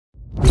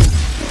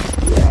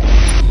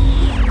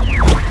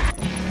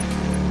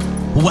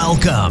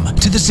Welcome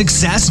to the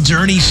Success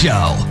Journey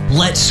Show.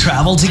 Let's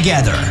travel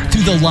together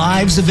through the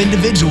lives of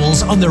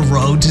individuals on the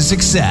road to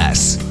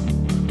success.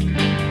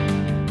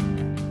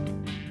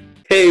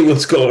 Hey,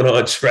 what's going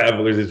on,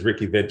 travelers? It's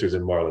Ricky Venters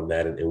and Marlon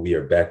Madden, and we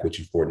are back with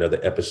you for another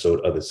episode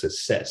of the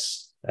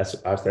Success.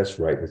 That's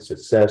right, the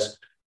Success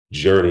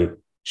Journey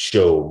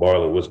Show.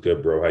 Marlon, what's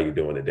good, bro? How you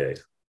doing today?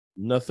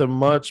 Nothing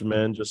much,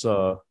 man. Just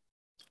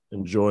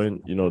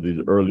enjoying, these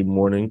early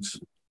mornings.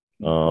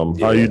 How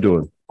are you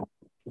doing?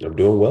 I'm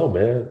doing well,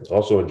 man.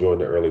 Also enjoying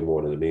the early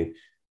morning. I mean,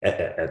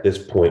 at this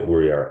point,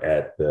 we are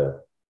at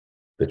the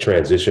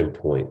transition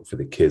point for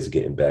the kids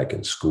getting back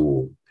in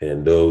school.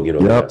 And though, they're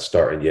not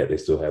starting yet, they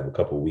still have a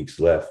couple of weeks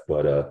left,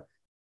 but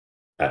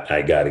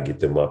I got to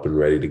get them up and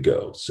ready to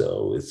go.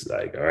 So it's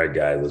like, all right,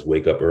 guys, let's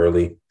wake up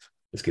early.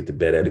 Let's get to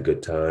bed at a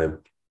good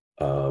time.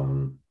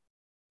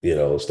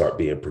 Start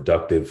being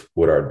productive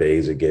with our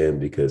days again,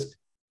 because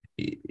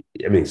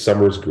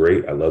summer's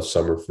great. I love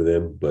summer for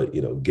them, but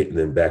getting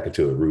them back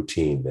into a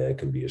routine, man,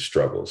 can be a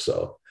struggle.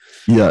 So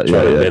try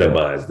to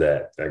minimize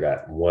that. I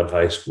got one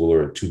high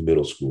schooler and two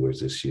middle schoolers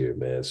this year,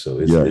 man. So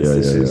this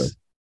is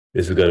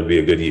going to be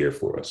a good year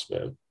for us,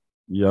 man.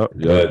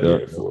 Good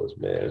year for us,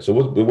 man. So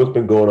what's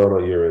been going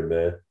on your end,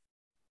 man?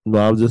 No,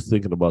 I was just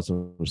thinking about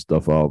some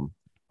stuff. I'm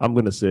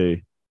going to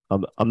say,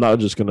 I'm not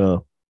just going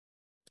to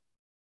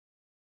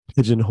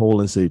pigeonhole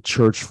and say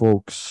church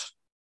folks.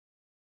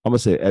 I'm going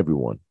to say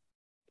everyone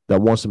that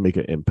wants to make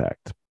an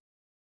impact.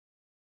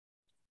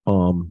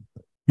 You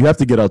have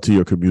to get out to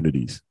your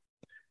communities.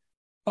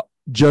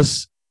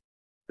 Just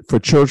for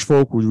church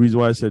folk, the reason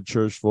why I said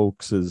church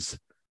folks is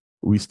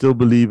we still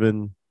believe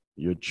in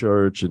your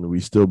church and we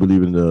still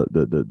believe in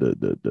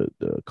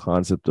the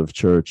concept of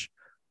church,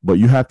 but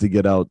you have to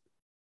get out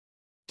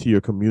to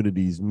your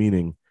communities,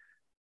 meaning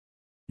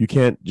you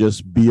can't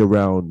just be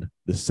around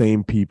the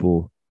same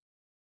people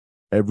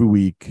every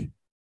week,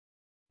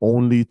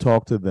 only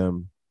talk to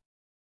them,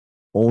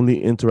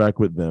 only interact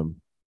with them,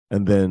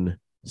 and then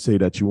say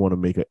that you want to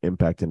make an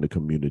impact in the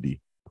community.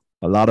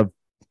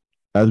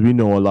 As we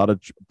know, a lot of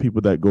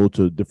people that go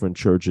to different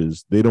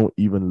churches, they don't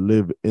even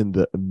live in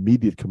the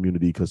immediate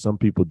community because some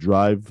people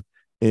drive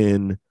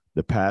in,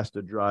 the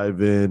pastor drive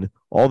in,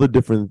 all the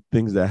different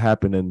things that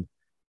happen, and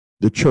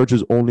the church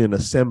is only an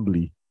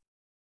assembly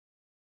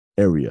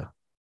area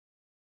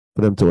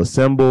for them to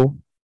assemble,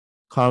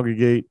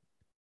 congregate,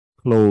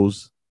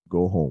 close,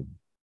 go home,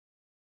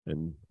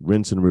 and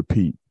rinse and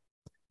repeat.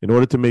 In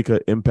order to make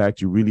an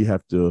impact, you really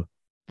have to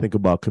think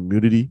about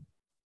community,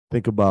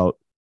 think about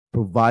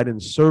providing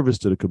service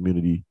to the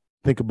community,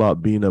 think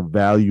about being of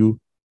value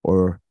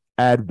or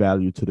add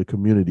value to the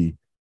community,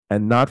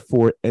 and not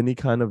for any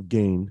kind of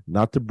gain,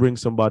 not to bring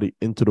somebody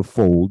into the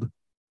fold,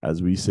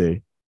 as we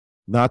say,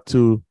 not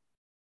to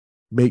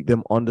make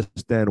them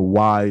understand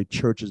why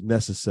church is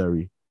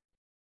necessary.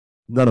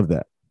 None of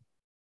that.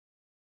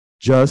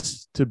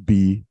 Just to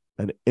be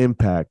an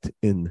impact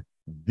in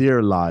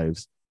their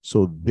lives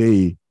so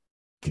they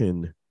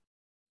can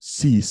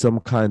see some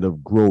kind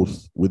of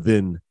growth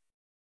within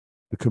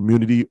the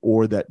community,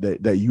 or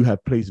that you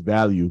have placed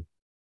value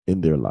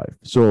in their life.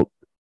 So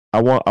I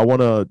want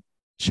to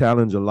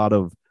challenge a lot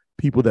of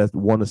people that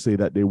want to say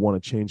that they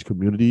want to change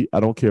community.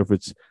 I don't care if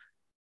it's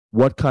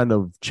what kind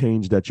of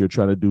change that you're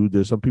trying to do.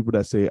 There's some people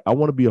that say, I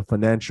want to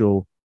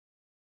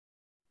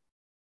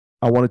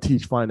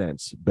teach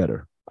finance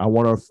better. I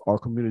want our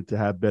community to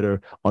have better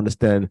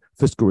understand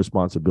fiscal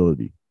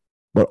responsibility.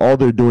 But all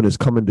they're doing is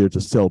coming there to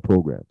sell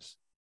programs.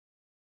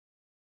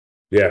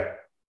 Yeah.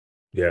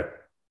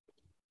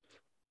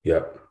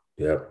 No,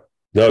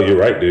 you're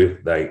right,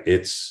 dude. Like you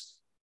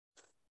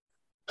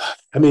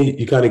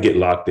kind of get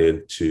locked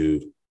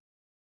into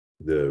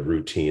the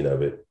routine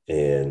of it.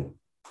 And,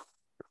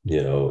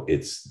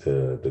 it's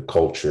the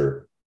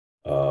culture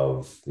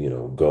of,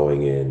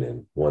 going in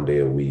and one day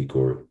a week,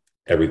 or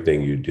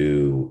everything you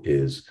do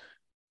is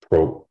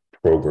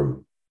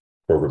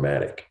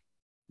programmatic.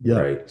 Yeah.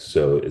 Right.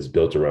 So it's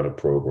built around a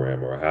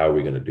program, or how are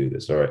we going to do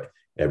this? All right.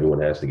 Everyone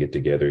has to get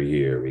together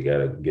here. We got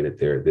to get it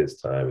there at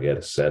this time. We got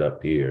to set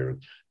up here.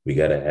 We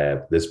got to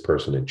have this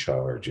person in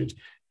charge, and,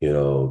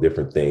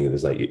 different things.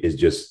 It's like, it's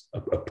just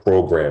a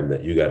program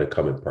that you got to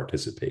come and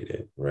participate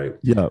in. Right.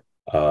 Yeah.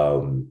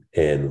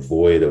 And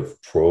void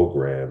of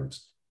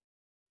programs,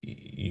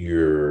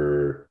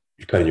 you're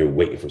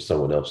waiting for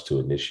someone else to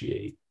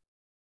initiate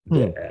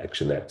the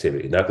action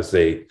activity. Not to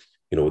say,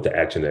 what the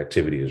action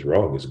activity is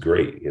wrong. It's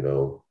great,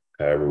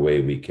 however way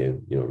we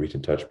can, reach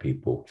and touch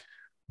people.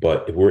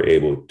 But if we're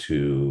able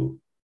to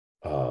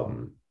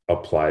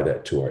apply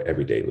that to our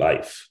everyday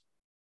life,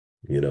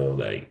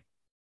 my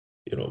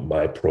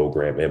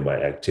program and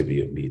my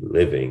activity of me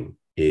living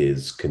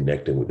is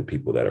connecting with the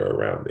people that are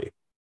around me.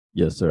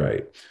 Yes, sir.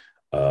 Right.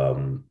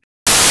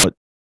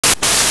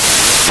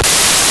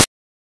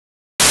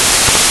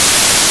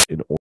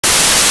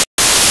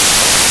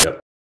 Yep.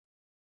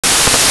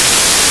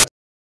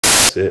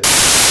 That's it.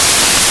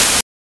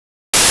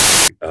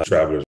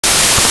 Travelers,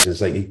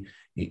 it's like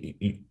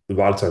a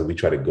lot of times we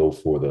try to go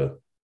for the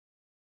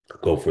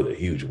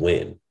huge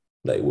win,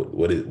 Like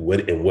what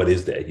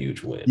is that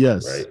huge win?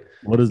 Yes. Right.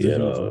 What is the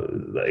huge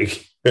win?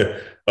 Like,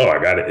 oh,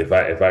 I got it.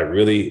 If I'm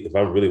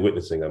really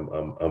witnessing,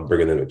 I'm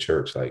bringing in a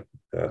church. Like,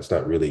 that's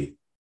not really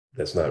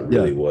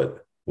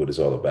what it's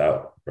all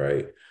about.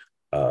 Right.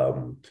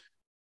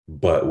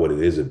 But what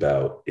it is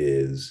about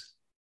is,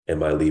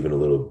 am I leaving a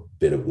little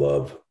bit of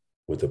love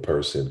with the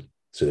person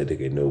so that they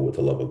can know what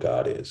the love of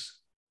God is,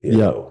 in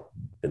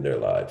their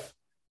life,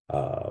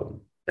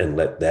 and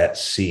let that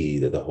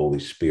seed that the Holy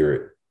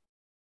Spirit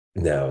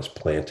now is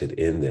planted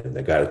in them,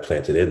 that God has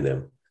planted in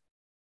them.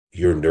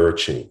 You're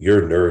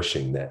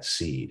nourishing that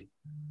seed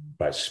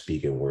by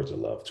speaking words of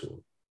love to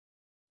them.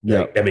 Yeah.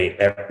 Right? I mean,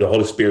 the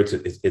Holy Spirit,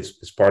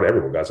 it's part of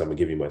everyone. God said, I'm going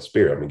to give you my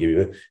spirit. I'm going to give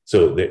you.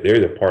 So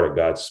there's a part of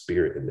God's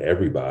spirit in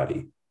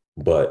everybody,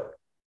 but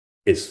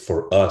it's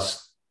for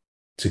us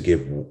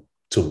to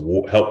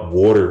help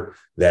water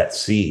that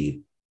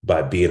seed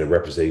by being a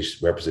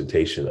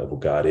representation of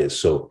what God is.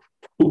 So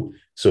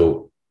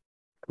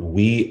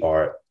we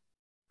are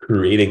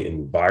creating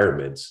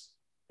environments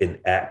and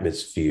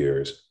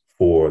atmospheres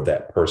for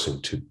that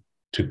person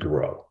to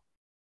grow,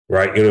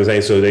 right? You know what I'm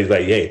saying? So they're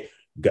like, hey,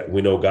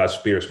 we know God's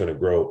spirit's going to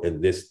grow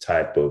in this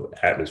type of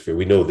atmosphere.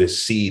 We know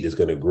this seed is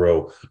going to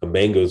grow. A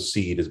mango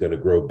seed is going to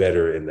grow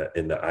better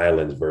in the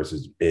islands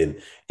versus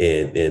in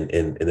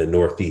the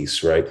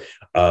Northeast, right?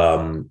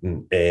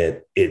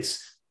 And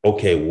it's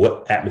okay.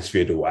 What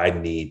atmosphere do I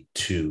need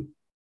to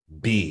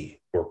be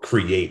or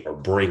create or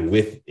bring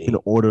with me in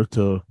order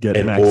to get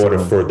order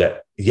for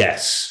that?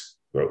 Yes,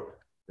 bro.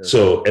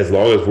 So as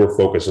long as we're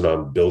focusing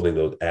on building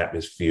those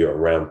atmosphere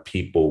around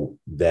people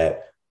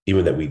that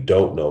even that we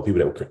don't know,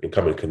 people that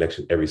come in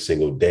connection every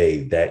single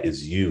day, that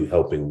is you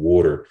helping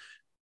water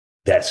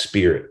that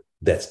spirit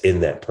that's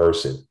in that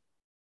person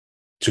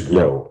to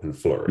grow and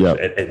flourish.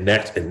 And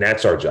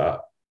that's our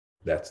job.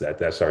 That's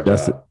our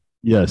job.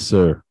 Yes,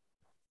 sir.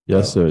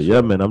 Yes, sir.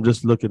 Yeah, man. I'm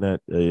just looking at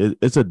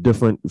it's a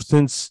different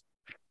since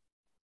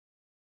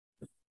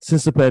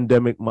the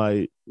pandemic.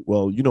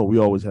 We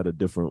always had a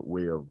different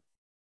way of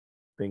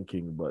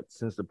thinking, but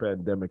since the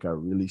pandemic, I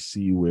really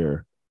see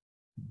where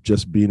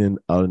just being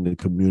out in the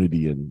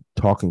community and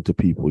talking to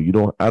people,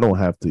 I don't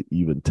have to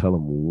even tell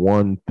them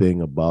one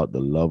thing about the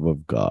love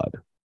of God.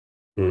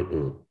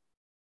 Mm-mm.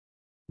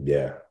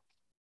 Yeah.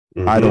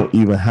 Mm-hmm. I don't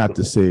even have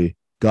to say,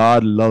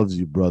 God loves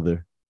you,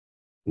 brother.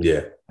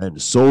 Yeah.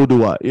 And so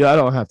do I. Yeah, I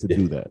don't have to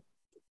do that.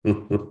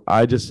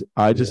 I just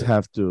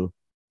have to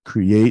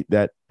create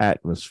that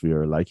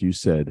atmosphere, like you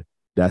said,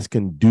 that's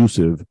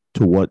conducive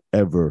to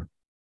whatever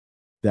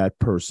that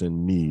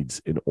person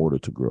needs in order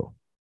to grow.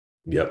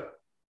 Yep.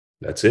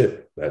 That's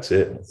it.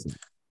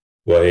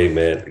 Well, hey,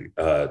 man,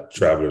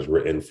 travelers,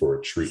 we're in for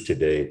a treat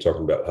today,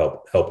 talking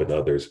about helping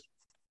others,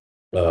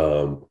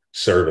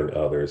 serving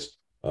others.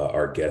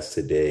 Our guest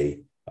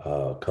today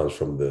comes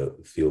from the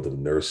field of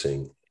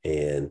nursing,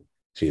 and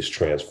she has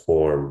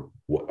transformed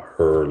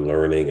her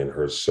learning and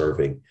her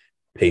serving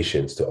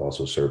patients to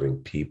also serving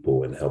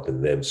people and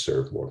helping them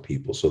serve more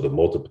people. So the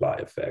multiply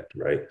effect,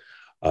 right?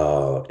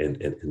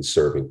 And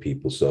serving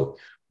people. So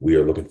we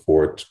are looking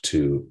forward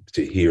to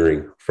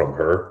hearing from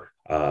her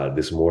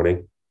this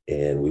morning.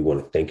 And we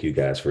want to thank you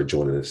guys for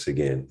joining us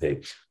again.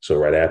 Hey, so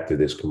right after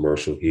this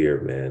commercial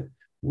here, man,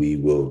 we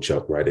will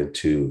jump right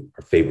into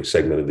our favorite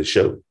segment of the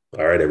show.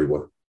 All right,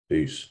 everyone.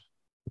 Peace.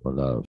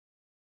 Love.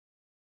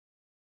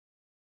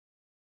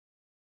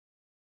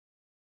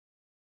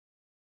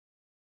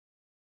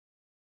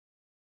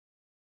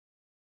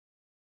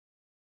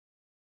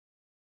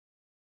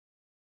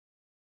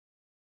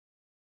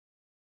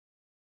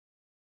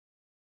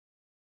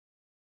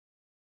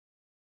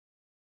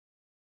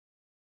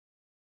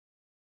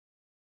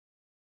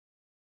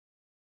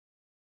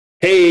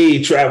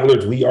 Hey,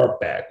 travelers, we are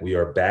back. We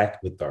are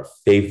back with our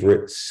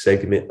favorite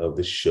segment of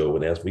the show.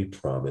 And as we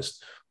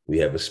promised, we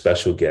have a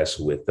special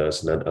guest with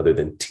us, none other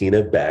than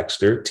Tina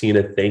Baxter.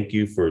 Tina, thank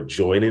you for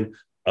joining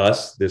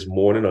us this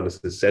morning on the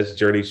Success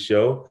Journey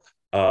show.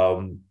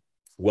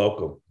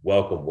 Welcome.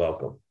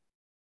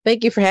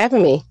 Thank you for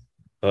having me.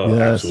 Oh,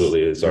 yes,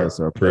 absolutely. It's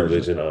our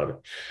privilege and honor.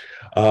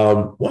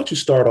 Why don't you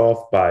start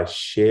off by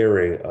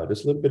sharing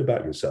just a little bit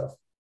about yourself?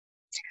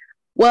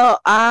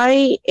 Well,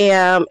 I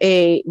am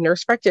a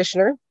nurse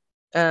practitioner.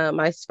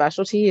 My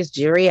specialty is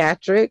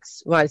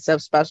geriatrics. My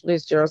subspecialty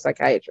is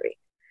geropsychiatry.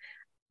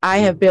 I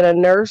have been a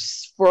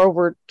nurse for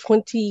over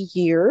 20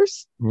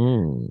 years.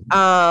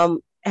 Have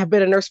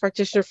been a nurse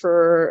practitioner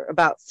for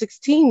about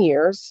 16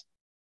 years.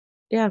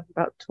 Yeah,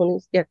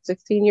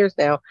 16 years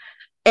now.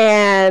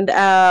 And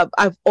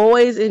I've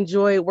always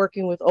enjoyed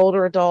working with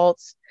older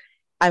adults.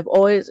 I've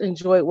always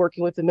enjoyed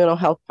working with the mental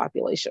health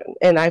population.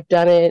 And I've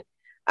done it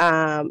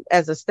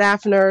as a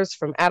staff nurse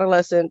from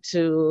adolescent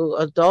to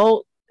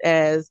adult,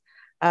 as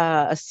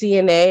a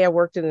CNA. I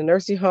worked in a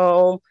nursing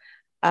home.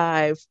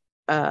 I've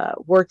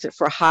worked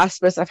for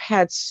hospice. I've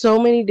had so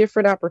many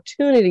different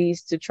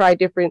opportunities to try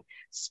different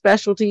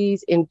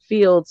specialties and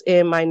fields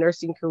in my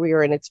nursing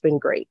career, and it's been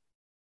great.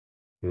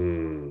 I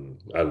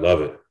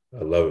love it. We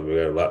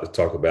got a lot to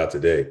talk about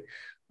today.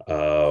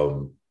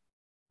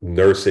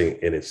 Nursing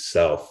in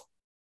itself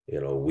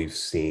we've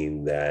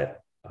seen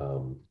that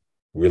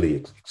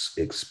really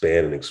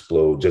expand and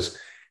explode just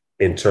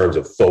in terms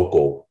of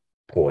focal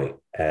point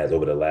as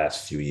over the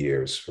last few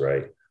years,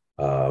 right?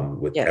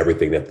 With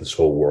everything that this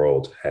whole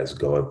world has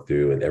gone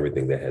through and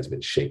everything that has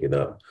been shaken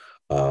up.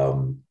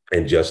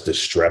 And just the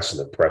stress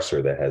and the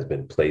pressure that has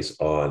been placed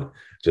on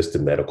just the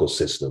medical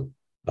system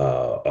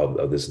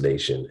of this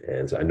nation.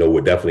 And so I know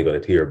we're definitely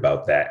going to hear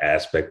about that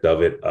aspect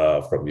of it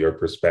from your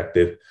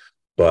perspective.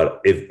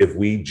 But if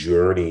we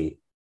journey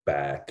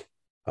back,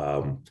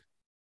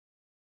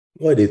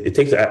 it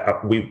takes,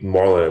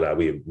 Marlon and I,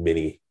 we have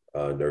many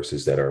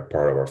nurses that are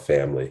part of our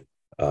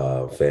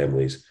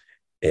families.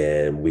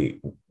 And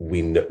we've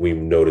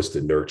noticed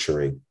the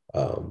nurturing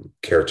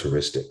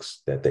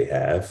characteristics that they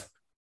have.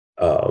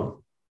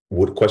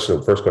 First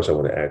question I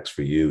want to ask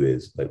for you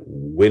is, like,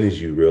 when did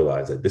you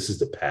realize that this is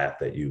the path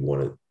that you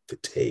wanted to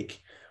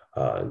take,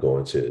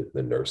 going to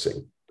the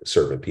nursing,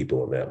 serving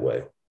people in that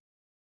way?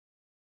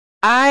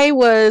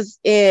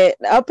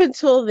 Up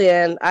until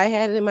then, I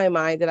had it in my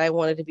mind that I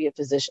wanted to be a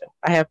physician.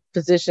 I have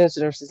physicians,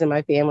 nurses in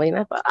my family, and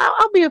I thought,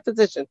 I'll be a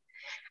physician.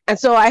 And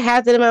so I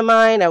had that in my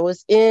mind. I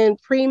was in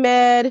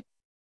pre-med,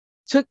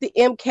 took the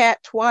MCAT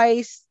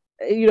twice.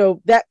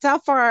 That's how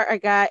far I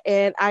got.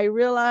 And I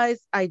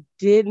realized I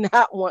did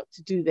not want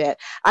to do that.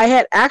 I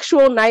had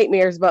actual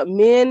nightmares about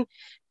men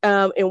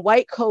in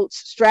white coats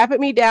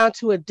strapping me down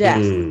to a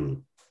desk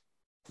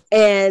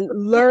and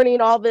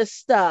learning all this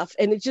stuff.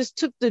 And it just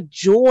took the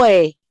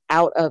joy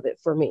out of it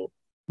for me.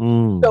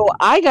 So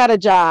I got a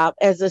job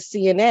as a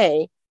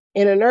CNA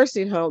in a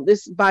nursing home.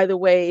 This, by the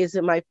way, is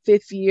in my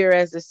 5th year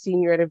as a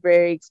senior at a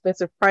very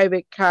expensive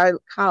private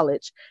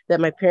college that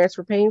my parents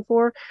were paying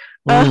for.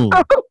 And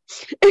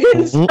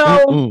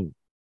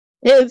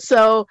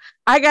so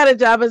I got a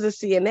job as a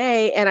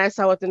CNA, and I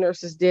saw what the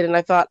nurses did, and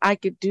I thought I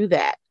could do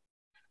that.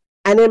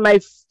 And in my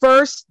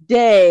first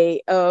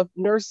day of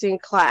nursing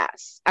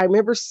class, I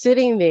remember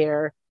sitting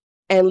there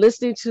and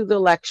listening to the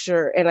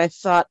lecture, and I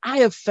thought, I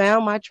have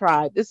found my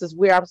tribe. This is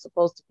where I'm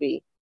supposed to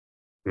be.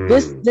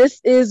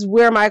 This is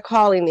where my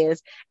calling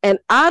is. And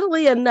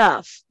oddly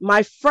enough,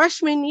 my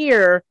freshman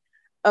year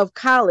of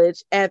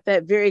college at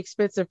that very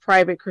expensive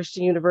private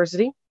Christian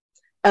university,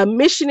 a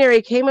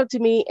missionary came up to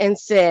me and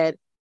said,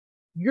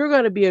 "You're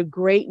going to be a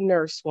great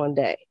nurse one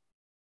day."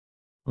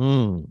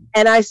 And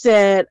I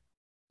said,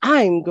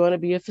 "I'm going to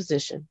be a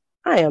physician.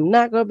 I am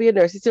not going to be a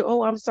nurse." He said,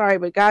 "Oh, I'm sorry,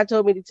 but God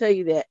told me to tell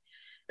you that."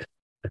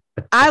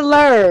 I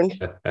learned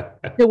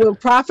that when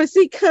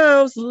prophecy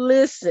comes,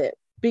 listen.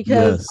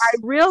 Because I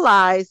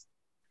realized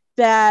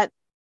that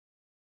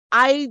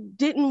I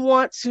didn't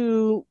want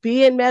to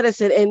be in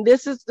medicine. And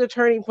this is the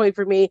turning point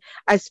for me.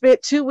 I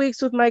spent 2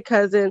 weeks with my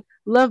cousin,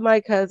 love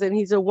my cousin.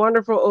 He's a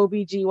wonderful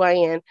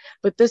OBGYN,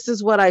 but this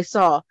is what I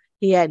saw.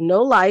 He had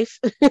no life.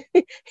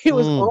 He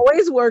was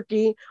always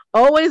working,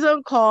 always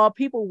on call.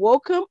 People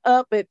woke him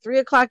up at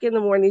 3:00 in the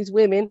morning, these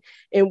women,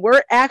 and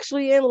we're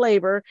actually in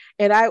labor.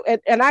 And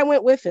I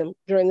went with him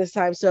during this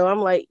time. So I'm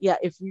like, yeah,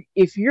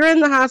 if you're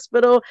in the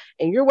hospital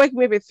and you're waking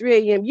me up at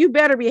 3 a.m., you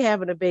better be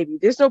having a baby.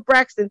 There's no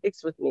Braxton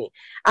Hicks with me.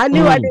 I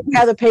knew I didn't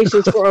have the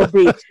patience for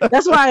OB.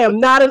 That's why I am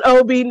not an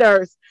OB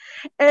nurse.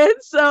 And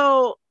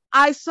so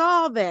I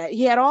saw that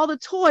he had all the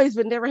toys,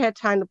 but never had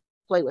time to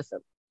play with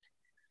them.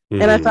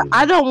 And I thought,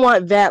 I don't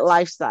want that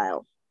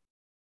lifestyle.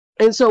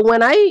 And so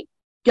when I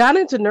got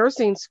into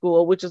nursing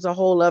school, which is a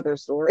whole other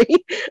story,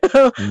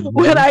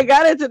 when I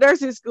got into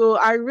nursing school,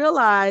 I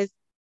realized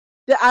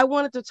that I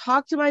wanted to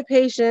talk to my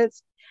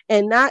patients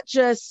and not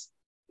just,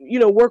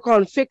 work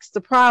on fix the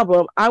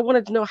problem. I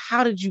wanted to know,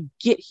 how did you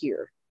get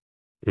here?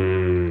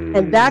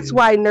 And that's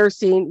why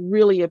nursing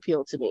really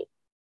appealed to me.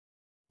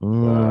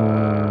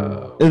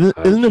 Wow.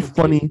 Isn't it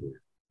funny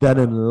that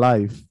in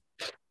life,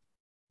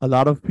 a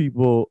lot of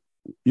people,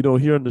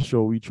 here on the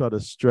show, we try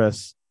to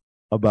stress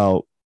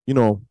about,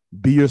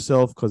 be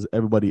yourself because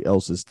everybody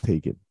else is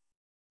taken.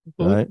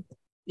 Right?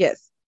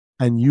 Yes.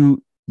 And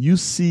you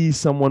see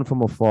someone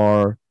from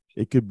afar.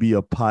 It could be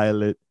a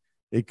pilot.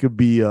 It could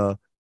be a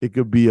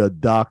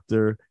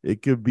doctor.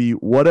 It could be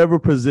whatever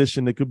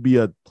position. It could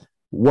be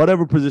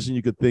whatever position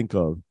you could think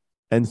of.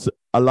 And so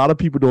a lot of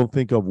people don't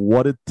think of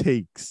what it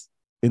takes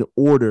in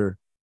order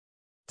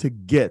to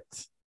get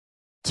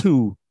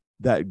to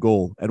that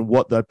goal and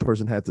what that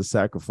person had to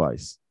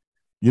sacrifice.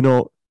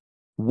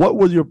 What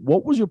was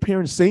your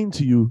parents saying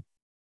to you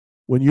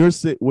when you're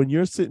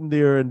sitting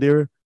there and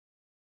they're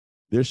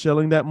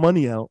shelling that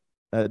money out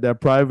at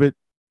that private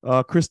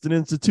Christian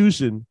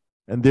institution,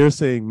 and they're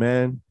saying,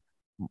 "Man,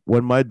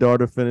 when my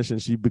daughter finishes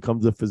and she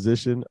becomes a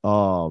physician,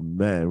 oh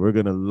man, we're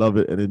gonna love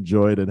it and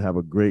enjoy it and have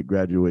a great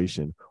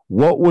graduation."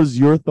 What was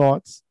your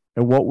thoughts,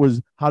 and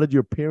how did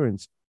your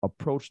parents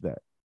approach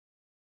that?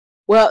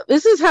 Well,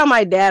 this is how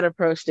my dad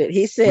approached it.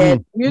 He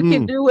said, "You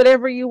can do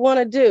whatever you want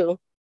to do,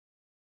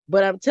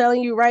 but I'm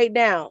telling you right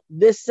now,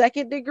 this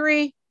second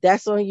degree,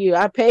 that's on you.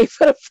 I paid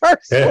for the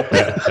first one."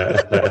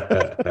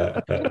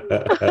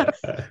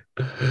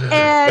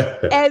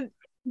 And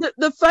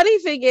the funny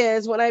thing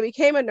is, when I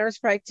became a nurse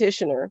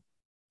practitioner,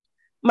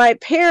 my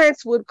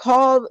parents would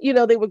call,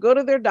 they would go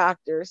to their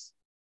doctors.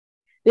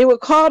 They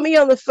would call me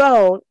on the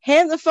phone,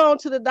 hand the phone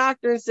to the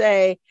doctor and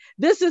say,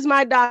 "This is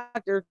my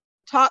doctor.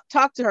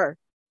 Talk to her."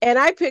 And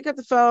I pick up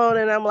the phone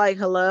and I'm like,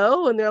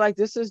 "Hello." And they're like,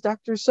 "This is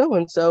Dr.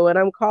 So-and-so. And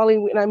I'm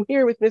calling and I'm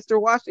here with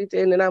Mr.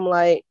 Washington." And I'm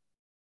like,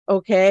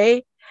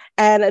 "Okay.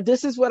 And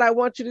this is what I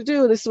want you to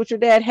do. This is what your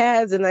dad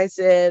has." And I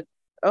said,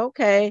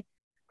 "Okay."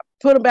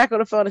 Put him back on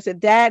the phone. I said,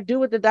 "Dad, do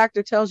what the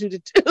doctor tells you to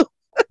do."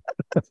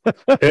 So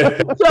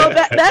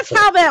that's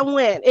how that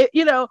went.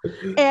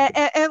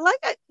 And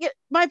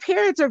my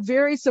parents are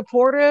very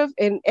supportive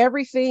in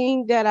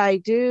everything that I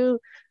do.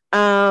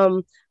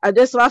 I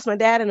just lost my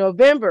dad in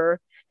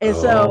November, and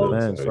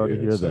man, sorry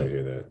to hear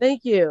that.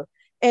 Thank you.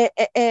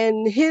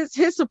 And his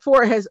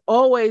support has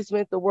always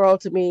meant the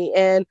world to me.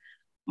 And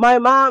my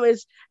mom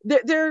is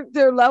their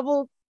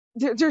level.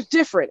 They're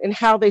different in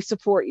how they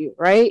support you,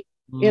 right?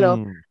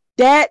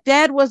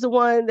 Dad was the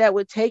one that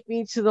would take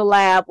me to the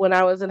lab when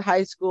I was in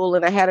high school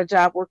and I had a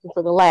job working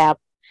for the lab.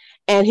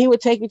 And he would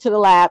take me to the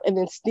lab and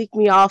then sneak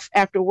me off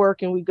after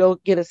work and we'd go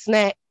get a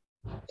snack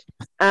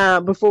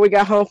before we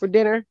got home for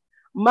dinner.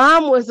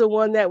 Mom was the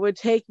one that would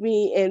take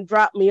me and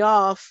drop me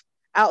off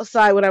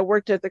outside when I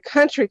worked at the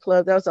country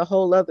club. That was a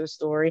whole other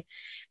story.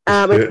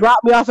 And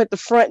dropped me off at the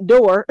front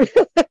door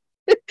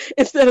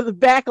instead of the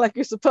back like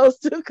you're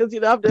supposed to, because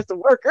I'm just a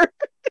worker.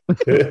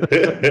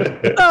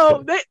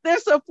 So their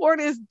support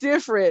is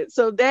different.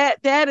 So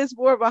dad is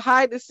more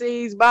behind the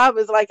scenes. Mom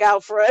is like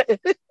out front.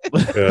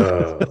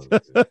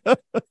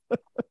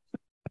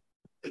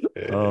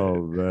 Oh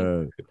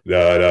man.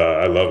 No,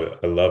 I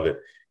love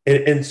it.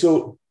 And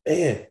so,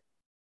 man,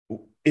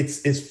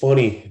 it's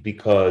funny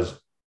because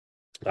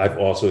I've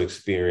also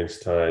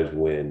experienced times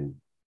when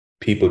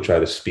people try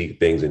to speak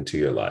things into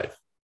your life,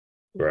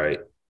 right?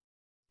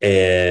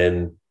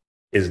 And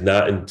it's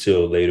not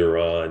until later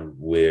on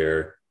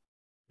where,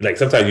 like,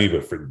 sometimes you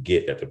even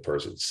forget that the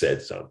person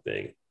said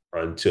something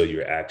until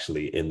you're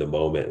actually in the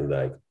moment and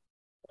like,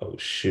 oh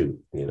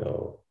shoot,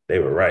 they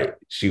were right.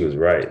 She was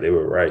right. They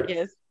were right.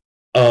 Yes.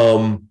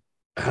 How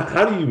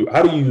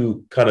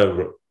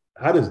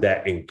does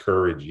that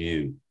encourage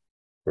you?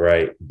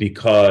 Right.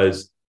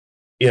 Because,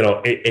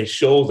 it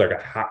shows like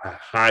a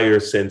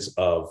higher sense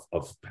of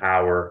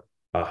power,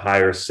 a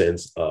higher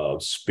sense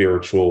of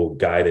spiritual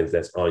guidance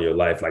that's on your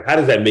life. Like, how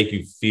does that make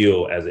you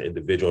feel as an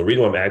individual? The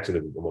reason why I'm asking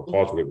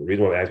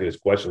this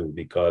question is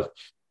because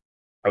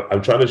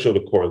I'm trying to show the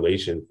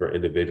correlation for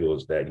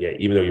individuals that,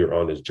 even though you're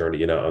on this journey,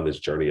 you're not on this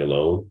journey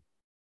alone,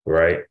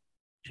 right?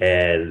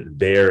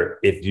 And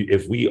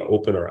if we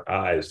open our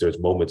eyes, there's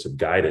moments of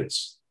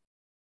guidance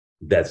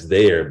that's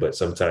there, but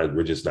sometimes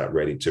we're just not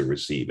ready to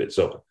receive it.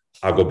 So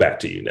I'll go back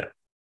to you now.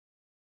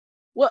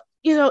 Well,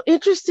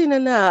 interesting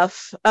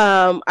enough,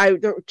 I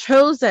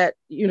chose that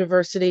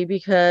university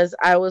because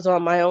I was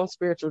on my own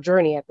spiritual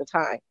journey at the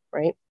time,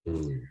 right?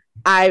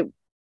 I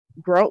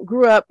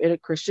grew up in a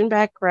Christian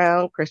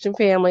background, Christian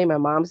family. My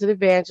mom's an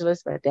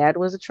evangelist. My dad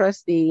was a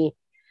trustee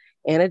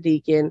and a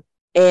deacon.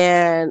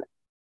 And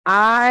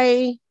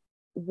I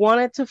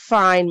wanted to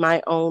find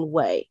my own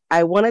way.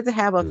 I wanted to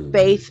have a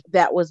faith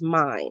that was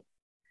mine.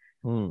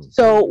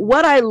 So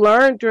what I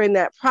learned during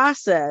that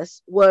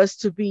process was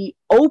to be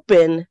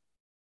open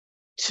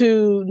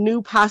to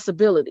new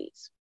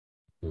possibilities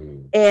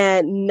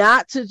and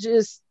not to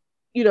just,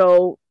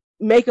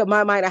 make up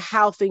my mind of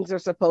how things are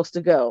supposed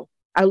to go.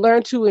 I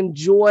learned to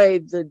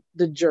enjoy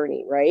the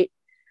journey, right?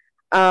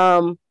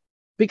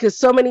 Because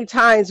so many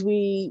times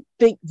we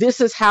think this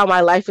is how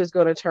my life is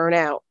going to turn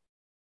out,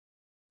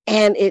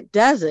 and it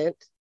doesn't,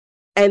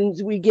 and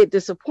we get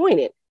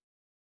disappointed.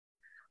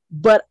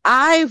 But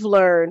I've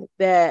learned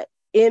that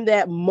in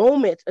that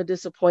moment of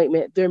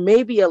disappointment, there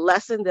may be a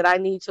lesson that I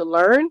need to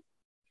learn.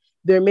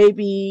 There may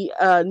be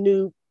a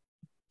new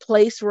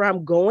place where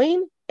I'm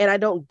going, and I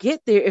don't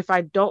get there if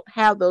I don't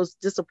have those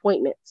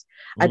disappointments.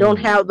 I don't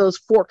have those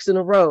forks in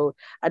the road.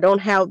 I don't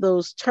have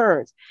those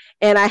turns.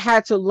 And I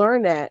had to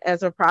learn that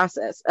as a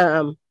process.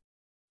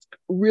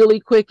 Really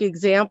quick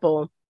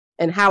example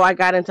and how I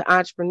got into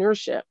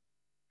entrepreneurship.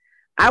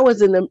 I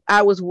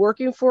was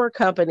working for a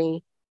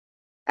company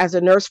as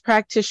a nurse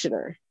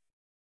practitioner,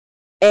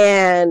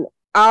 and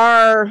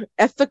our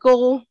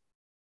ethical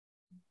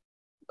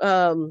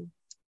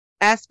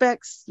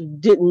aspects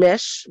didn't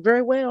mesh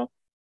very well.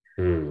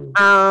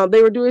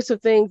 They were doing some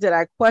things that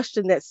I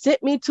questioned that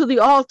sent me to the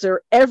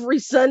altar every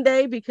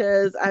Sunday,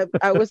 because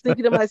I was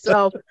thinking to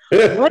myself,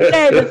 one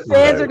day the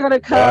feds are going to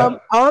come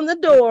on the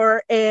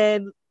door,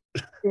 and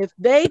if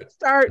they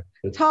start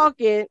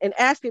talking and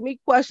asking me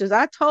questions,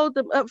 I told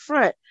them up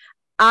front,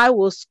 I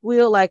will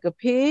squeal like a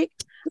pig.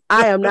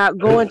 I am not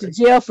going to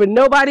jail for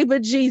nobody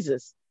but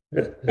Jesus.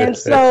 And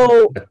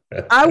so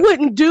I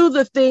wouldn't do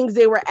the things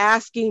they were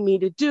asking me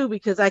to do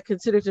because I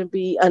considered them to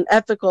be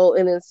unethical,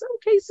 and in some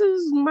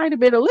cases might have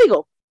been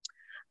illegal.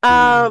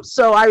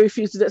 So I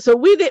refused to do that. So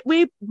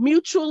we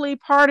mutually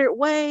parted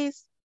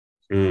ways.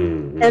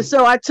 And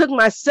so I took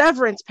my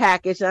severance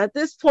package. And at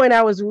this point,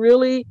 I was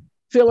really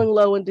feeling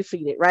low and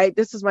defeated, right?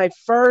 This is my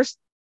first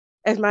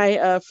as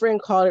my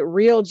friend called it,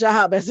 real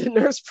job as a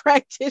nurse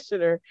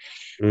practitioner.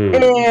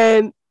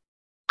 And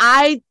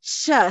I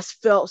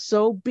just felt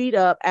so beat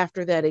up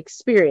after that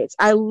experience.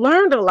 I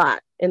learned a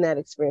lot in that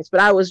experience, but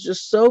I was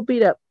just so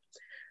beat up.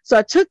 So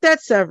I took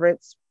that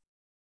severance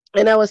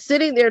and I was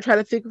sitting there trying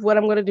to think of what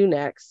I'm going to do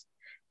next.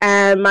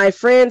 And my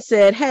friend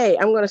said, hey,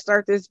 I'm going to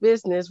start this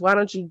business. Why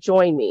don't you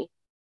join me?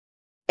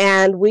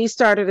 And we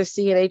started a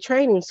CNA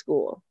training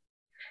school.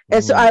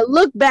 And so I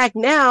look back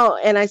now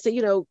and I say,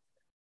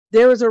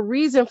 there was a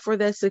reason for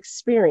this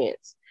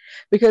experience,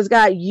 because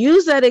God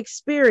used that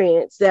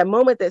experience, that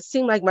moment that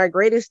seemed like my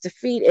greatest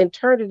defeat, and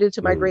turned it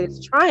into my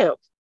greatest triumph,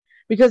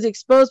 because it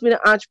exposed me to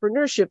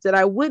entrepreneurship that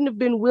I wouldn't have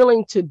been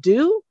willing to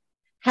do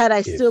had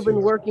I still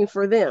been working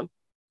for them.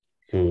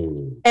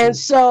 And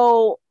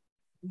so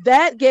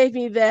that gave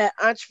me that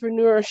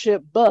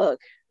entrepreneurship bug,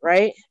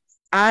 right?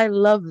 I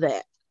love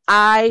that.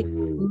 I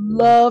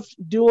loved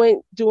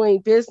doing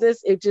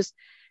business.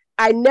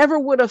 I never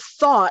would have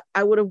thought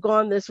I would have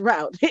gone this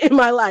route in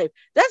my life.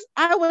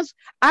 I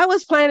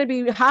was planning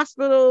to be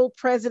hospital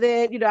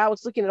president. I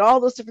was looking at all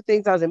those different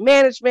things. I was in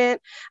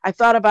management. I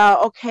thought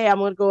about, okay, I'm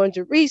going to go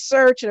into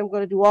research and I'm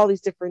going to do all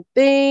these different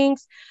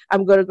things.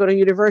 I'm going to go to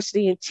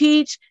university and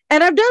teach.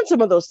 And I've done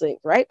some of those things,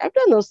 right? I've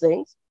done those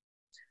things.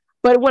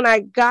 But when I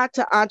got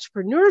to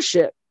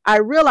entrepreneurship, I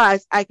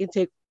realized I can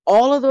take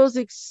all of those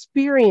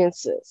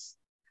experiences,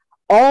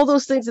 all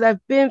those things that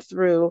I've been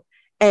through,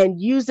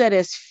 and use that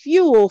as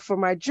fuel for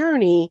my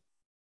journey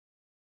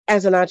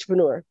as an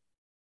entrepreneur.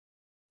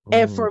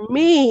 And for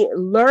me,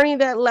 learning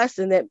that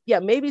lesson that,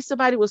 maybe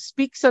somebody will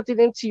speak something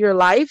into your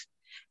life,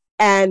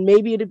 and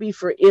maybe it'll be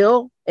for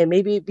ill and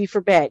maybe it'd be for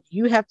bad.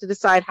 You have to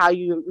decide how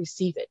you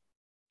receive it.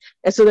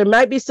 And so there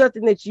might be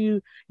something that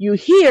you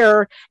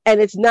hear and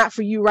it's not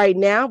for you right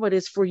now, but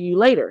it's for you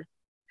later.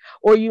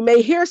 Or you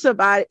may hear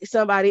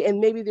somebody and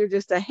maybe they're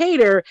just a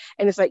hater,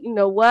 and it's like, you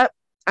know what?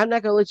 I'm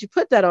not going to let you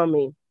put that on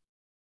me.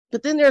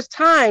 But then there's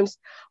times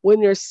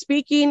when they're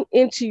speaking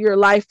into your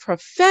life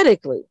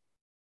prophetically,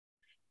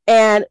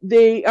 and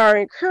they are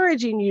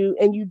encouraging you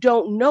and you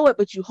don't know it,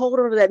 but you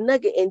hold on to that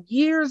nugget, and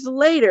years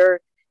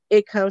later,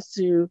 it comes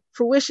to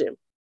fruition.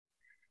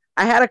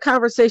 I had a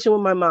conversation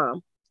with my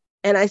mom,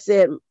 and I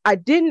said, I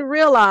didn't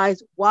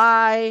realize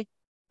why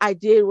I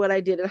did what I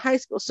did in high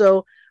school.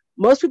 So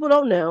most people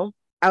don't know,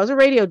 I was a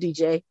radio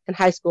DJ in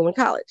high school and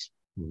college.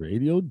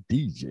 Radio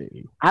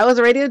DJ. I was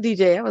a radio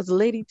DJ. I was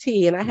Lady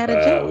T, and I had a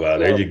job. Wow,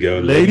 there you go,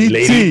 Lady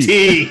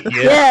T.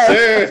 Yes,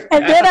 sir.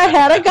 And then I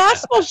had a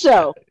gospel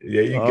show.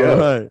 There you go.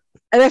 Right.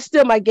 And that's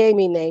still my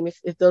gaming name.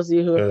 If those of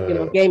you who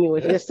are gaming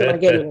with it, that's still my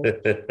gaming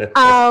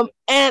name.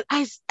 And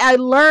I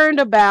learned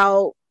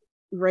about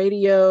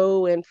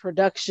radio and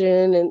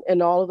production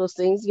and all of those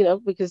things,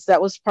 because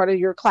that was part of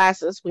your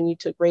classes when you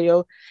took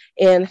radio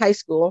in high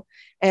school.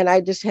 And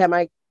I just had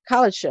my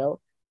college show.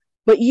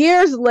 But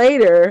years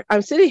later,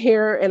 I'm sitting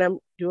here and I'm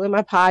doing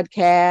my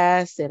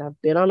podcast, and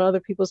I've been on other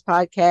people's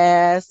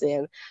podcasts,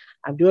 and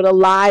I'm doing a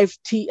live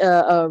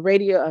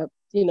radio,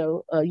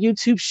 a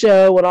YouTube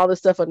show and all this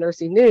stuff on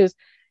Nursing News.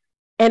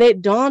 And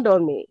it dawned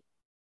on me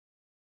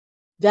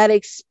that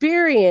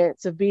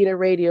experience of being a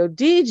radio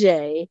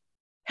DJ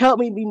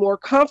helped me be more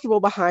comfortable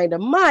behind a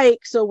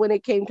mic. So when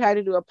it came time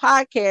to do a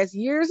podcast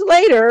years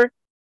later,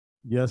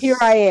 here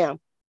I am.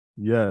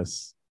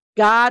 Yes.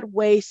 God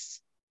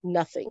wastes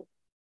nothing.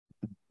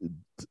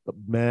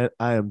 Man,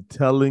 I am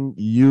telling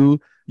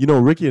you,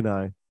 Ricky and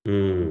I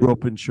grew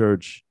up in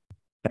church,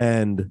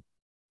 and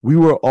we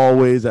were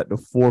always at the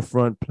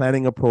forefront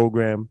planning a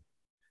program,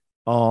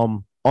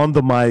 on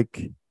the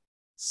mic,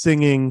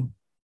 singing,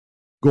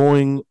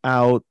 going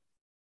out,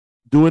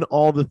 doing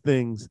all the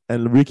things.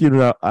 And Ricky and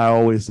I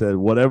always said,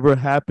 whatever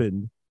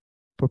happened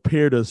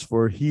prepared us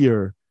for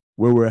here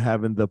where we're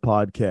having the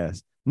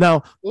podcast.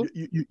 Now,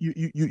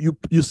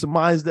 you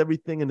surmised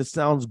everything and it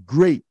sounds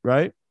great,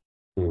 right?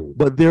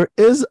 But there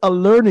is a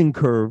learning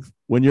curve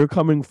when you're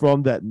coming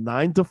from that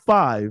 9 to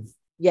 5.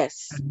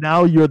 Yes. And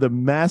now you're the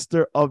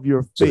master of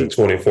your faith. To the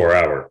 24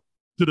 hour.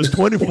 To the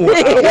 24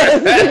 hour.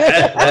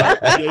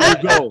 There you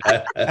go.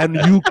 And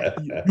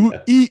you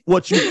eat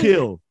what you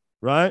kill,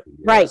 right?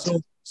 Right.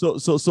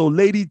 So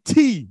Lady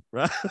T,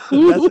 right? That's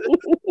it.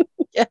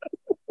 Yeah.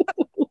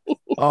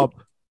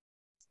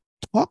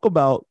 Talk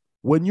about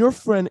when your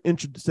friend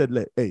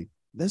said, hey,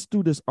 let's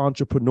do this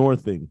entrepreneur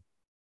thing.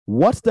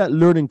 What's that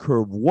learning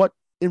curve? What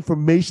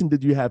information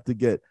did you have to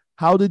get?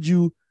 How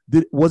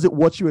was it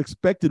what you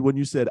expected when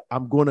you said,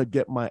 I'm going to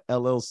get my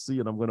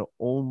LLC and I'm going to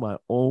own my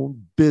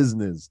own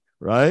business,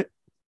 right?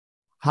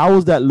 How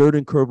was that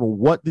learning curve, and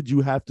what did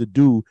you have to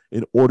do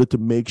in order to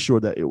make sure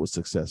that it was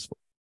successful?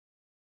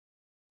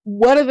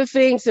 One of the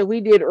things that we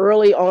did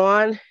early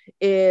on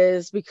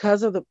is,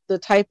 because of the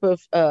type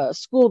of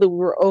school that we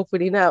were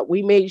opening up,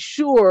 we made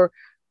sure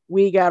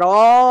we got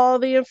all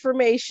the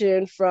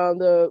information from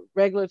the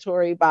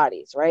regulatory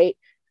bodies, right?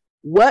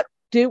 What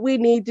did we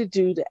need to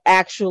do to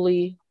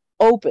actually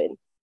open?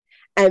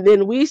 And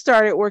then we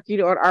started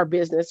working on our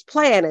business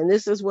plan. And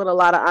this is what a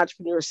lot of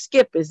entrepreneurs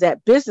skip, is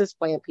that business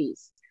plan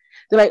piece.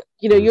 They're like,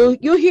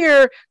 you'll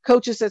hear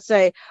coaches that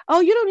say, oh,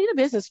 you don't need a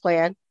business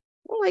plan.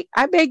 I'm like,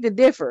 I beg to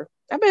differ.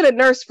 I've been a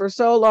nurse for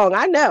so long.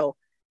 I know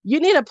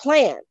you need a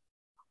plan.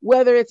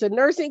 Whether it's a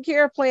nursing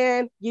care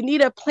plan, you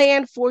need a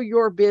plan for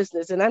your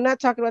business. And I'm not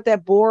talking about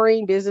that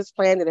boring business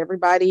plan that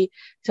everybody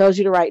tells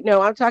you to write.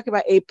 No, I'm talking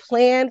about a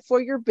plan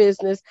for your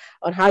business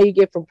on how you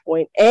get from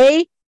point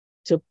A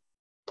to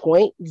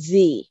point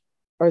Z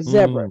or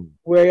zebra,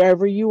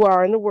 wherever you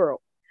are in the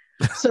world.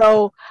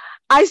 So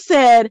I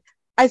said,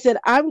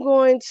 I'm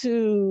going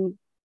to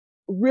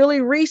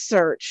really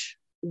research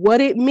what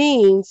it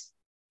means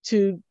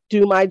to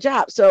do my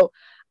job. So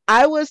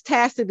I was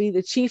tasked to be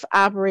the chief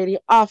operating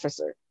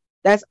officer.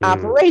 That's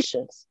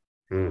operations.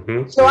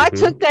 So I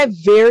took that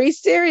very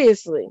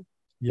seriously.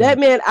 Yeah. That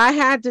meant I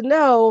had to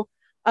know,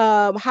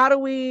 how do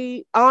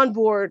we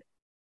onboard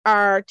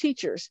our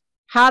teachers?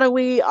 How do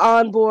we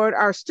onboard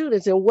our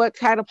students? And what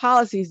kind of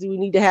policies do we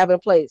need to have in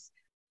place?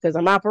 Because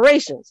I'm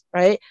operations,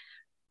 right?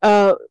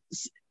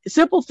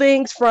 Simple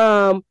things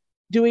from,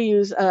 do we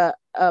use a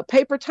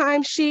paper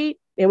timesheet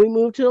and we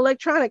move to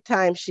electronic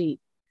timesheet?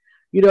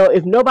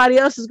 If nobody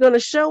else is going to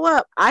show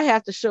up, I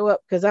have to show up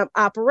because I'm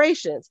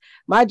operations.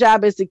 My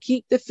job is to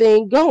keep the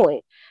thing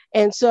going.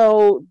 And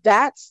so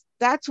that's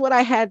what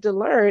I had to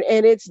learn.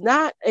 And it's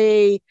not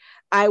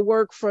I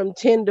work from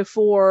 10 to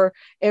 4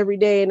 every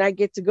day and I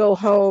get to go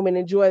home and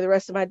enjoy the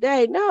rest of my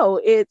day. No,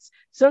 it's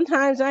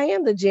sometimes I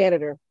am the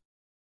janitor.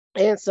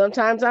 And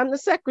sometimes I'm the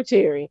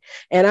secretary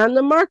and I'm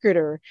the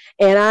marketer.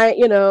 And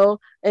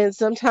and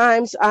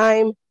sometimes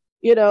I'm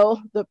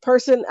the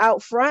person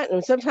out front,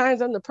 and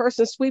sometimes I'm the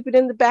person sweeping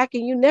in the back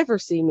and you never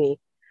see me.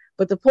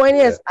 But the point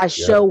is, I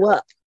show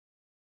up.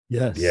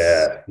 Yes.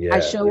 Yeah. I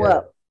show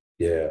up.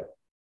 Yeah.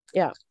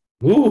 Yeah.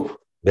 Ooh,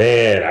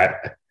 man.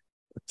 I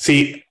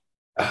see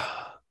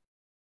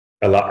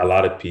a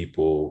lot of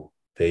people,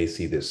 they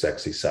see the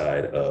sexy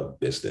side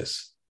of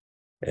business.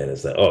 And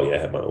it's like, oh yeah, I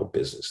have my own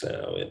business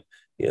now. And,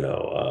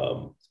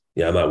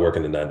 I'm not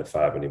working the 9 to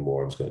 5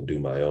 anymore. I'm just going to do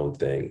my own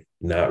thing,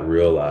 not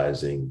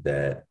realizing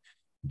that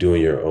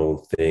doing your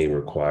own thing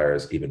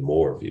requires even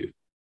more of you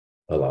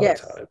a lot of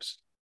times.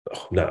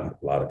 Oh, not a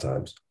lot of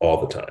times,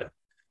 all the time.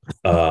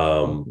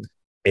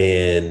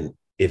 And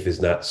if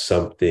it's not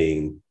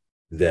something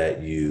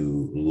that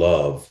you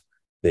love,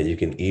 then you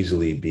can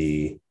easily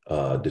be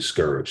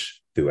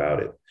discouraged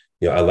throughout it.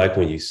 I like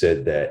when you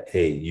said that,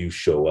 hey, you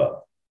show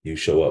up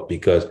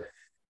because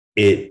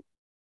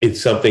it's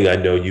something I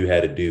know you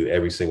had to do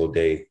every single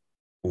day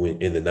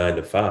in the 9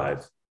 to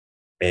 5.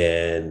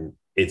 And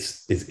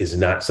it's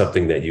not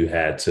something that you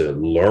had to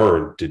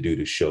learn to do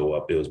to show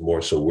up. It was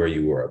more so where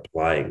you were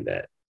applying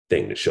that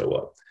thing to show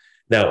up.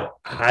 Now,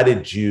 how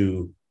did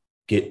you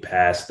get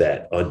past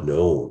that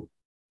unknown,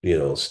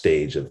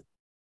 stage of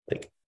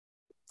like,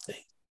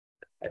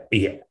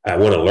 yeah, I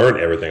want to learn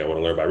everything I want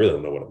to learn, but I really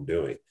don't know what I'm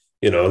doing.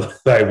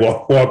 Like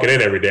walking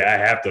in every day,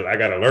 I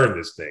got to learn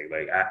this thing.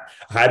 Like,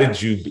 how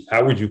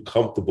were you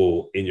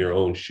comfortable in your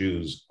own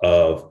shoes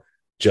of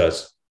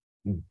just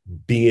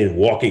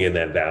walking in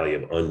that valley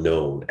of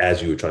unknown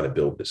as you were trying to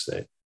build this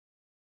thing?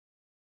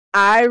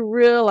 I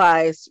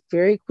realized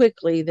very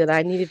quickly that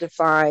I needed to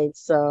find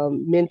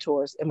some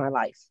mentors in my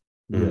life.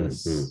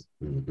 Yes.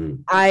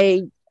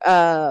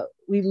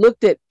 We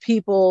looked at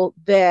people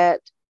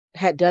that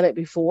had done it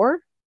before,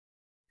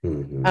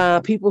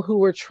 people who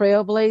were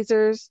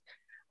trailblazers.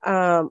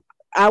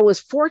 I was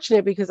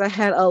fortunate because I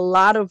had a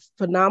lot of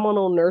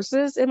phenomenal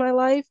nurses in my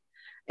life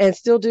and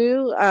still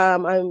do.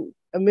 I'm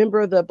a member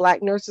of the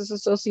Black Nurses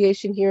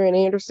Association here in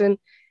Anderson.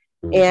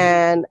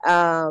 And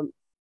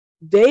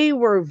they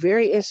were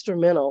very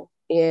instrumental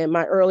in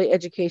my early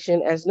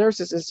education as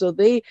nurses. And so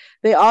they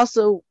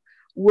also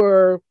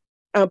were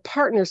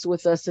partners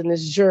with us in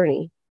this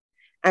journey.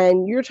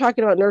 And you're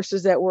talking about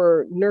nurses that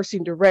were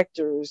nursing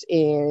directors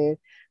and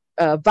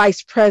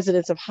vice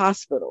presidents of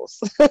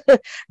hospitals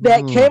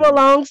that came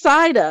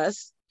alongside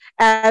us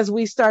as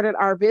we started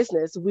our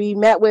business. We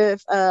met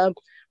with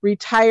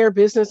retired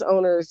business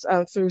owners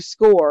through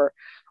SCORE.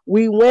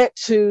 We went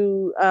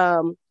to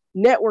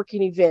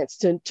networking events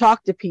to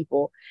talk to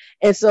people.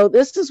 And so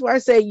this is where I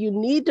say you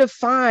need to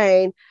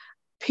find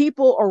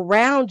people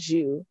around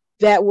you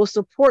that will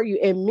support you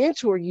and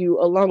mentor you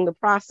along the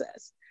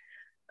process.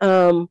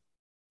 A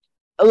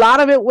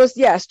lot of it was,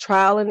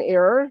 trial and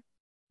error.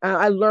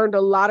 I learned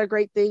a lot of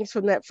great things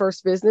from that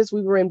first business.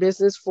 We were in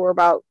business for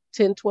about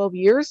 10, 12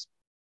 years.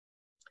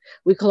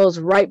 We closed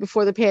right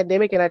before the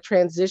pandemic and I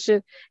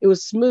transitioned. It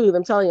was smooth.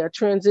 I'm telling you, I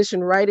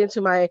transitioned right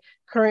into my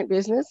current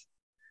business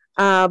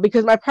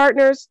because my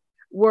partners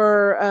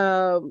were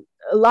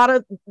a lot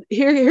of,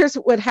 here's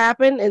what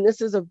happened. And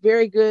this is a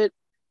very good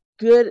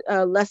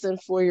lesson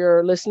for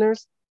your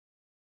listeners.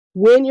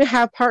 When you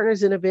have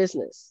partners in a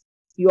business,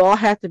 you all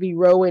have to be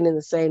rowing in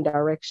the same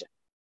direction.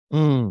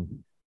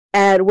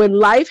 And when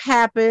life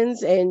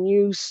happens and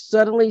you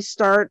suddenly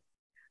start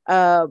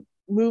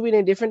moving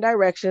in different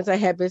directions, I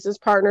had business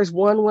partners.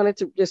 One wanted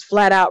to just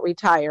flat out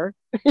retire.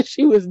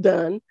 She was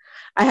done.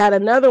 I had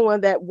another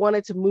one that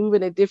wanted to move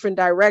in a different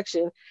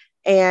direction.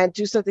 and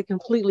do something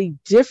completely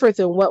different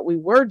than what we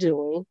were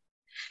doing.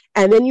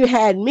 And then you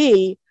had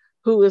me,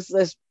 who was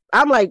this,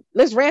 I'm like,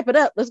 let's ramp it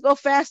up. Let's go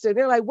faster. And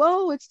they're like,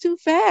 whoa, it's too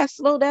fast.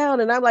 Slow down.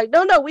 And I'm like,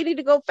 no, we need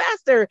to go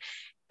faster.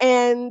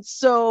 And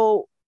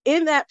so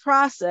in that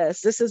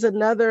process, this is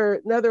another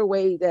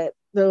way that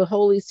the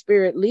Holy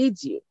Spirit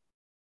leads you.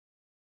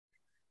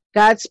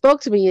 God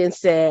spoke to me and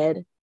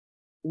said,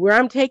 where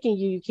I'm taking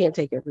you, you can't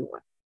take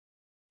everyone.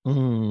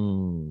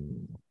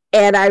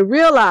 And I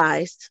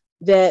realized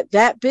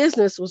that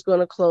business was going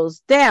to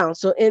close down.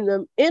 So in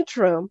the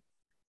interim,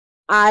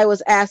 I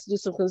was asked to do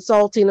some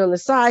consulting on the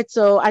side.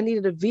 So I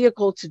needed a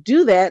vehicle to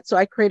do that. So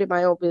I created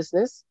my own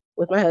business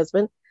with my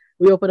husband.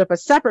 We opened up a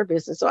separate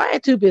business. So I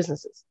had two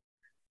businesses.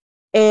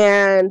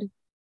 And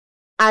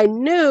I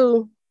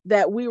knew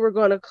that we were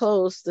going to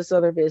close this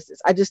other business.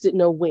 I just didn't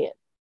know when.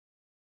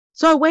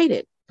 So I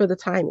waited for the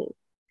timing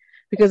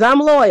because I'm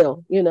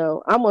loyal. You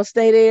know, I'm going to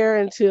stay there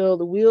until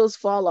the wheels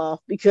fall off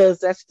because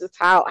that's just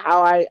how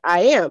I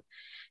am.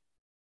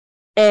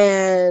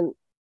 And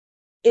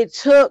it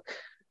took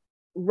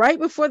right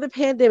before the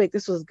pandemic,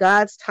 this was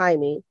God's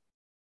timing.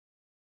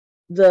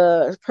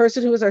 The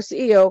person who was our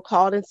CEO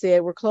called and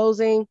said, we're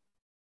closing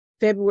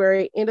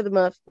February, end of the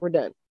month, we're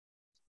done.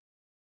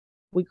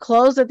 We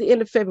closed at the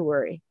end of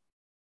February.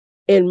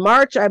 In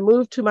March, I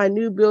moved to my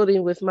new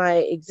building with my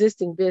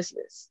existing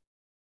business.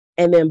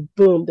 And then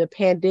boom, the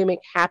pandemic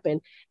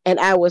happened. And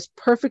I was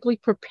perfectly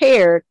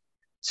prepared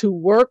to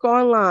work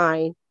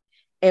online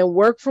and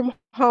work from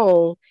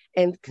home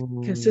and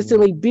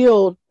consistently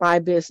build my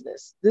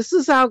business. This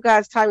is how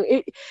God's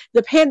timing.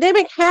 The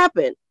pandemic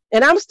happened,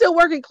 and I'm still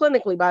working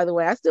clinically, by the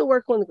way. I still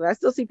work clinically. I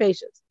still see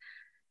patients.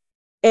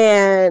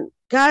 And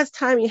God's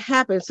timing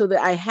happened so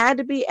that I had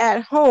to be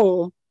at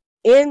home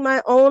in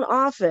my own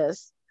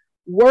office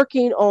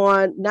working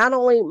on not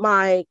only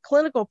my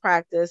clinical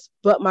practice,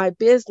 but my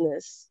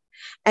business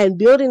and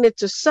building it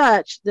to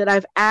such that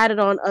I've added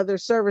on other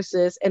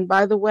services. And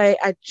by the way,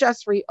 I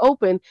just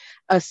reopened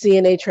a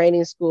CNA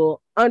training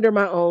school under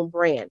my own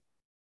brand.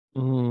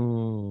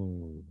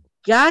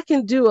 God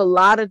can do a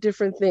lot of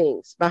different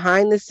things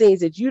behind the scenes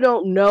that you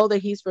don't know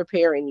that he's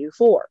preparing you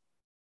for.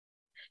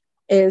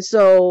 And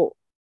so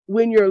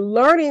when you're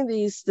learning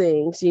these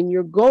things and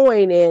you're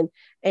going in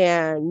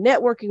and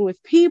networking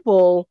with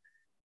people,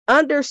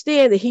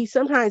 understand that he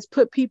sometimes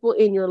put people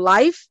in your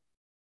life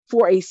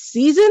for a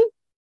season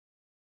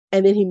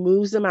and then he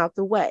moves them out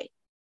the way.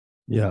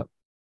 Yeah.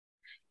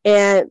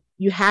 And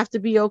you have to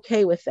be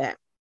okay with that.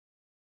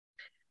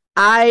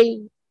 I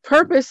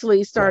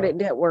purposely started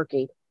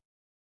networking,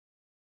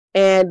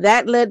 and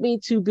that led me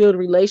to build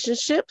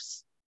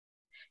relationships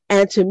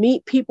and to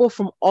meet people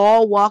from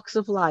all walks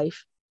of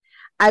life.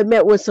 I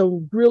met with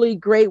some really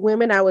great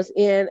women. I was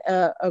in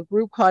a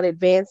group called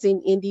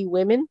Advancing Indie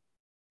Women,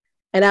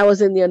 and I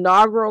was in the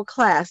inaugural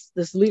class,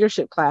 this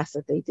leadership class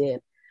that they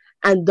did.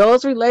 And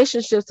those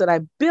relationships that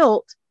I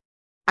built,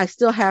 I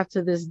still have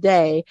to this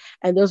day.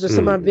 And those are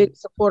some of my big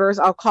supporters.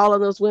 I'll call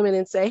on those women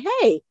and say,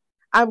 hey,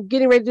 I'm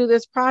getting ready to do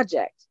this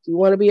project. Do you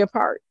want to be a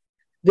part?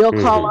 They'll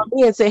call on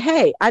me and say,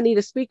 hey, I need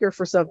a speaker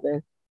for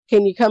something.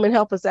 Can you come and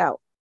help us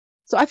out?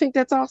 So I think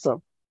that's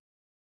awesome.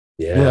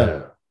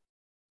 Yeah.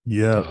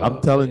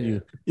 I'm telling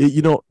you,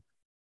 you know,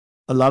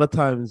 a lot of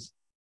times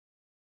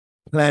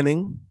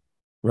planning,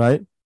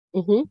 right?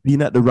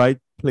 Being at the right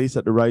place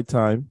at the right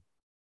time,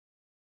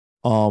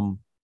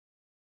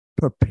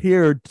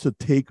 prepared to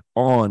take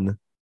on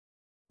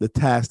the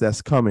task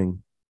that's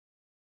coming,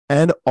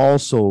 and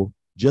also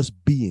just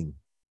being.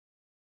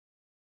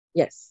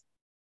 Yes.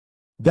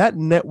 That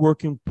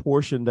networking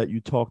portion that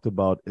you talked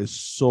about is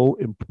so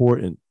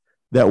important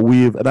that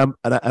we've, and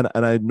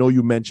I know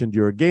you mentioned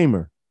you're a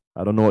gamer.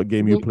 I don't know what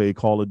game you play,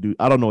 Call of Duty.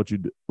 I don't know what you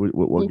do,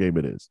 what game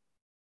it is.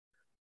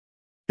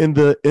 In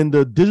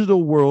the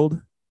digital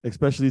world,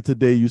 especially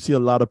today, you see a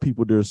lot of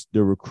people,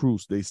 they're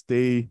recruits. They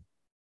stay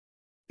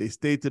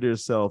to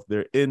themselves.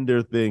 They're in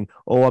their thing.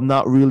 Oh, I'm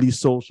not really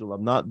social.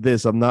 I'm not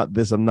this. I'm not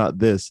this. I'm not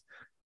this.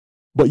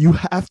 But you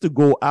have to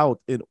go out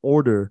in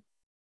order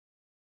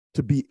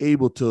to be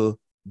able to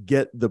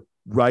get the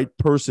right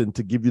person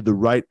to give you the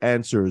right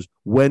answers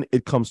when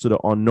it comes to the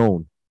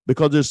unknown.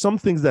 Because there's some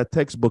things that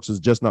textbooks is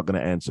just not going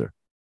to answer.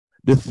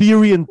 The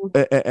theory and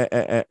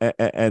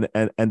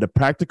the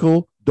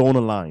practical don't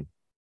align,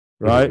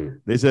 right?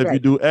 They said if you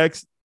do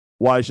X,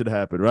 Y should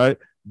happen, right?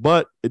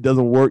 But it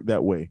doesn't work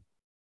that way.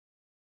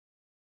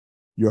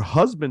 Your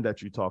husband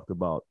that you talk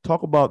about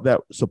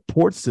that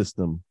support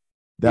system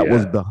that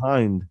was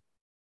behind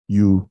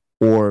you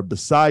or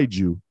beside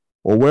you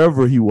or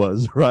wherever he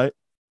was, right?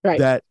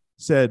 That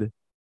said,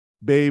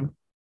 babe,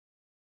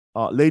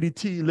 Lady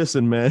T,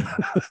 listen, man.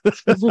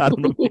 I don't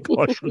know if he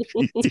calls you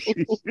Lady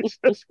T.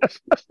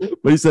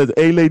 But he says,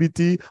 hey, Lady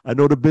T, I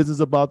know the business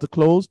is about to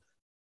close.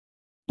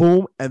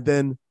 Boom. And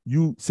then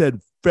you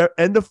said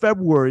end of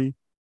February.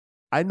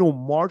 I know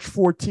March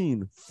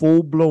 14,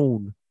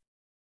 full-blown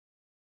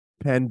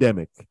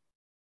pandemic.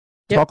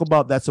 Talk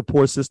about that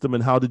support system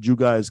and how did you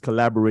guys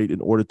collaborate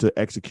in order to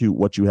execute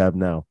what you have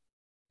now?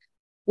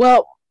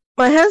 Well,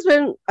 my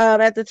husband,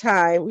 at the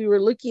time, we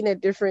were looking at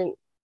different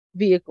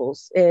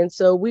vehicles. And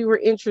so we were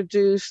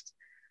introduced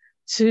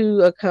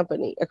to a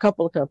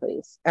couple of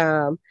companies,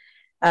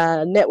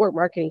 network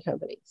marketing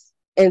companies.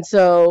 And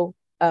so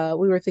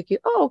we were thinking,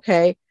 oh,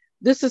 okay,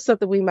 this is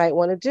something we might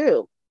want to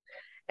do.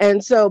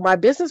 And so my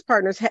business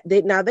partners, they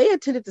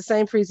attended the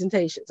same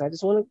presentations. I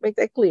just want to make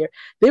that clear.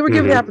 They were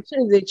given the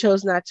opportunity, they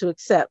chose not to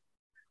accept.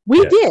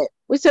 We did.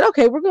 We said,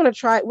 okay, we're going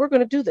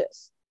to do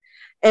this.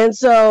 And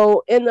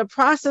so in the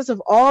process of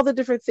all the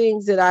different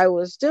things that I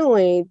was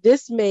doing,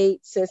 this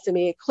made sense to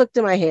me. It clicked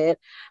in my head.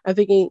 I'm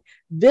thinking,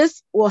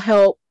 this will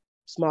help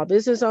small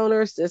business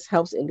owners. This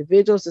helps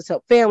individuals. This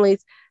helps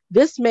families.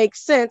 This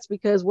makes sense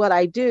because what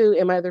I do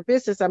in my other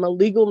business, I'm a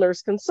legal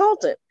nurse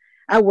consultant.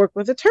 I work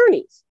with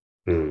attorneys.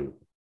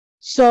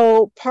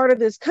 So part of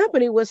this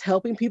company was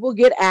helping people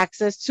get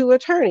access to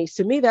attorneys.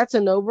 To me, that's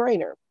a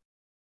no-brainer.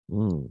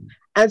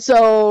 And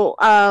so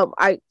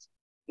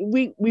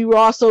we were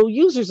also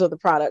users of the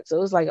product. So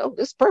it was like, oh,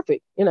 this is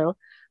perfect, you know.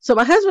 So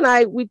my husband and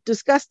I, we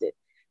discussed it.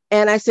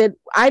 And I said,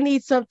 I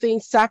need something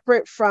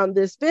separate from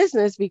this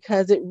business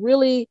because it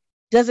really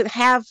doesn't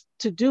have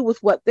to do with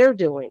what they're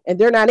doing. And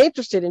they're not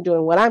interested in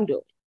doing what I'm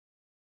doing.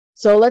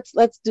 So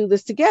let's do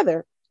this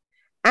together.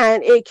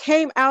 And it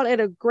came out at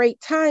a great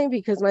time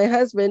because my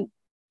husband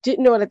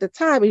didn't know it at the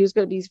time, but he was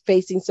going to be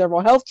facing several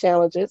health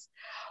challenges,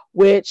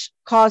 which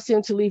caused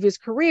him to leave his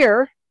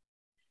career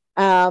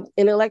in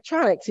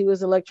electronics. He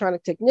was an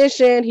electronic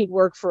technician. He'd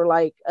worked for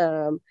like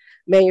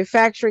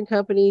manufacturing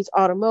companies,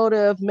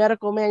 automotive,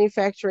 medical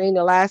manufacturing.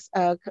 The last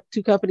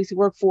two companies he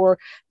worked for,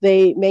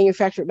 they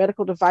manufactured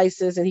medical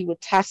devices, and he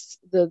would test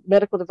the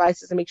medical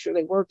devices and make sure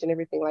they worked and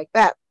everything like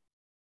that.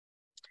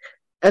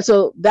 And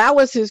so that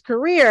was his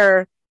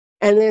career.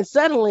 And then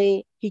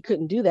suddenly he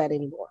couldn't do that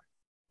anymore.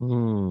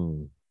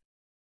 And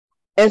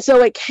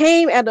so it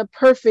came at a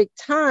perfect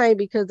time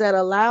because that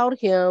allowed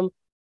him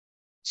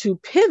to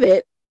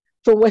pivot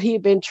from what he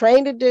had been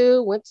trained to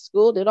do, went to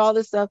school, did all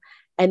this stuff.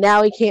 And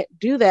now he can't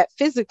do that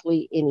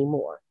physically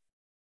anymore.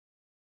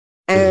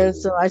 And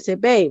so I said,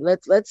 babe,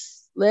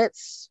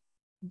 let's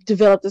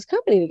develop this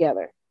company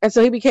together. And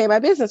so he became my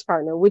business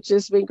partner, which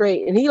has been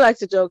great. And he likes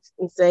to joke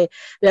and say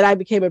that I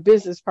became a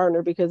business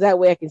partner because that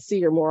way I can see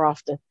her more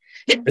often.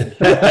 hey,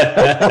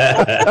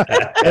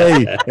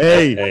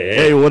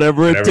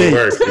 whatever it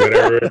takes.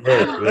 Whatever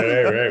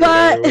it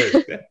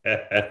works.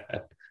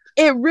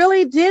 It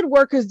really did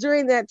work because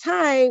during that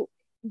time,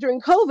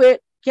 during COVID,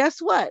 guess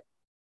what?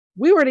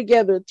 We were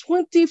together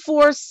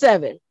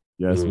 24/7.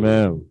 Yes,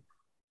 ma'am.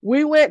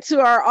 We went to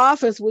our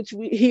office, which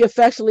he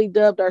affectionately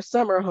dubbed our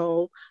summer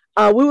home.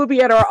 We would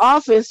be at our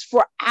office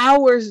for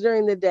hours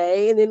during the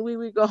day, and then we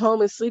would go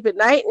home and sleep at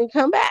night and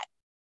come back.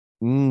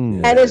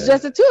 And it's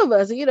just the two of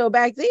us. You know,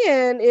 back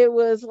then it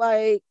was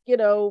like, you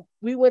know,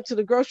 we went to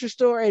the grocery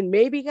store and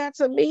maybe got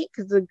some meat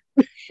because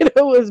it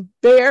was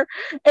bare.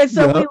 And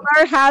so we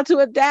learned how to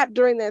adapt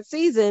during that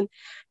season.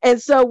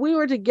 And so we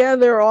were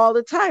together all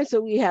the time. So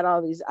we had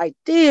all these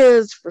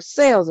ideas for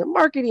sales and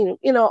marketing,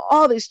 you know,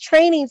 all these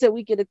trainings that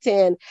we could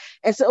attend.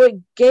 And so it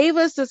gave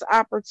us this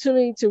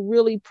opportunity to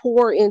really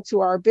pour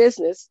into our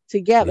business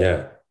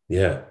together.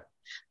 Yeah.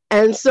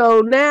 And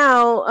so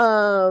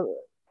now,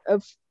 a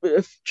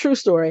true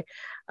story.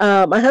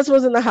 My husband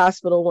was in the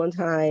hospital one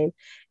time,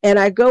 and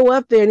I go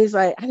up there and he's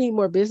like, I need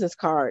more business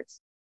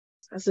cards.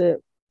 I said,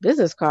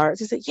 business cards?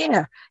 He said,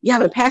 yeah, I've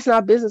been passing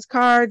out business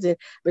cards and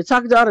been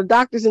talking to all the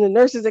doctors and the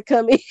nurses that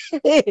come in.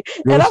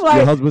 And I'm like,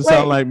 your husband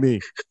sound like me.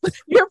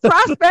 You're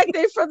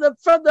prospecting from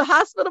the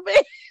hospital,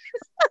 man.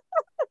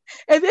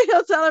 And then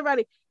he'll tell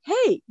everybody,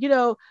 hey, you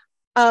know,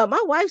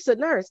 my wife's a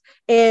nurse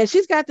and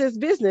she's got this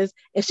business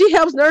and she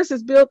helps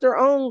nurses build their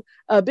own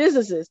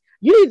businesses.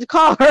 You need to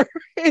call her.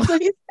 So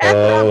he's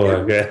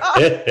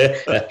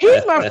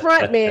my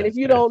front man. If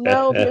you don't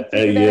know,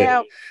 that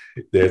out.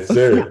 Yes,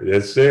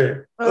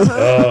 sir.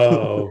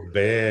 Oh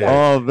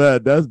man,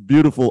 that's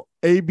beautiful.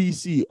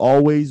 ABC,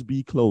 always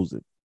be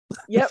closing.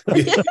 Yep.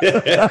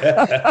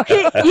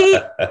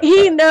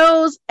 he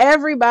knows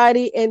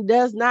everybody and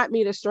does not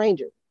meet a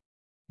stranger.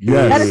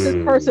 Yes. That is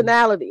his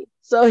personality.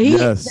 So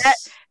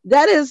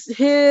that is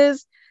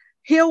his.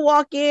 He'll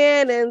walk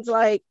in and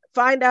like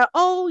find out,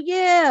 oh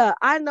yeah,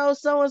 I know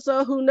so and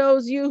so who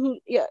knows you.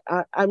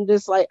 I'm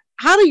just like,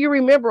 how do you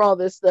remember all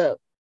this stuff?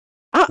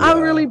 I'm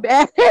really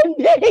bad at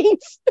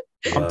names.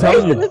 I'm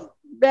telling you,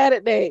 bad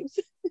at names.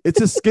 It's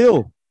a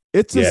skill.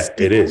 It's a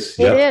skill. It is.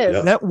 It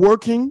is.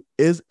 Networking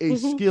is a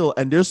skill,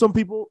 and there's some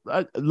people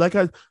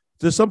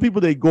there's some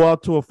people they go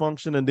out to a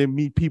function and they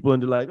meet people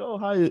and they're like, oh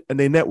hi, and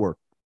they network.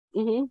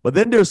 But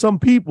then there's some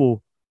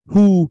people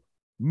who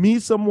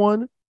meet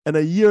someone and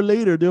a year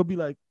later they'll be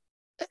like,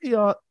 hey,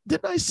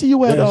 didn't I see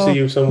you at I see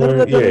you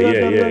somewhere?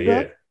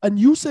 Yeah. And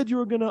you said you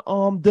were gonna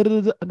and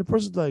the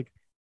person's like,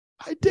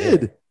 I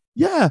did.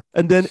 Yeah.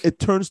 And then it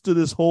turns to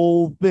this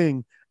whole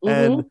thing.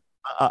 And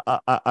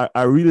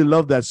I really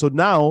love that. So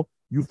now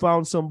you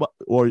found somebody,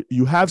 or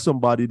you have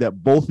somebody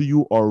that both of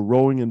you are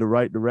rowing in the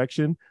right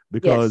direction,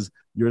 because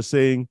you're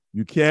saying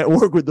you can't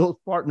work with those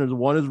partners.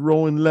 One is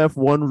rowing left,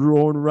 one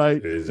rowing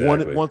right. Exactly.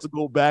 One wants to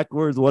go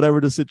backwards,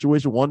 whatever the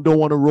situation. One don't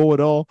want to row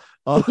at all.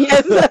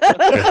 Yes.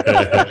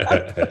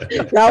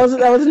 that was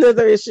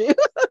another issue.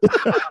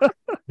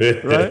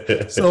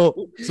 Right.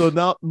 So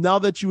now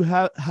that you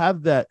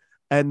have that,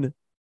 and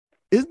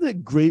isn't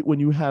it great when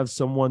you have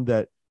someone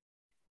that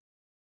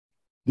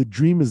the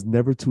dream is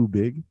never too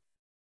big?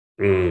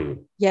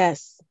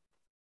 Yes.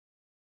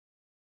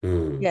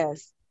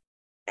 Yes.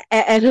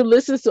 And who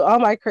listens to all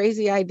my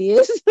crazy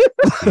ideas.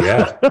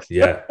 Yeah.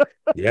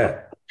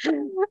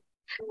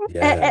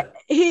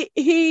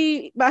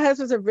 My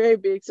husband's a very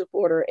big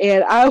supporter,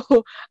 and I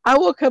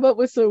will come up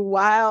with some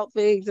wild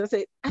things and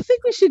say, I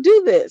think we should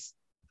do this.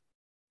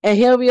 And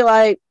he'll be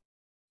like,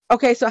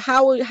 okay, so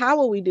how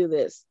will we do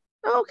this?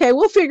 Okay,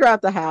 we'll figure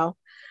out the how.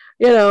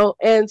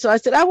 And so I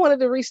said, I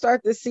wanted to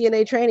restart the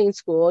CNA training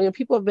school.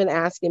 People have been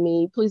asking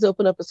me, please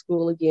open up a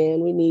school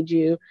again. We need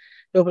you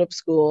to open up a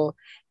school.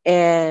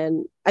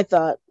 And I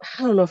thought,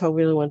 I don't know if I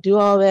really want to do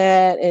all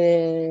that.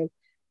 And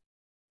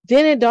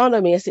then it dawned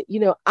on me, I said,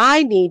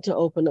 I need to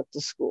open up the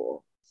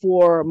school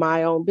for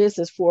my own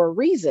business for a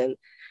reason.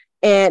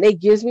 And it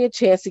gives me a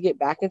chance to get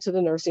back into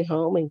the nursing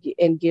home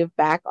and give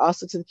back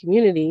also to the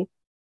community,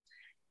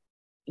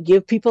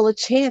 give people a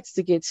chance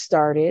to get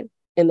started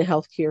in the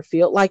healthcare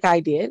field like I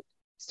did.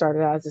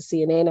 Started out as a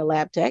CNA and a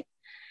lab tech.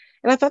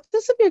 And I thought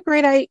this would be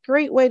a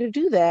great way to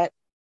do that.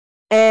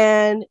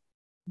 And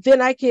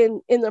then I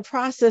can, in the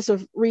process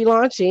of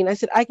relaunching, I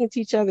said, I can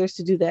teach others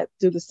to do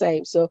the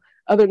same. So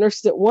other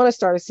nurses that want to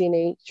start a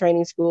CNA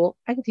training school,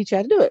 I can teach you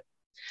how to do it.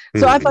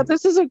 So I thought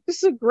this is a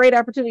great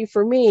opportunity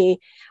for me.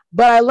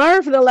 But I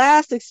learned from the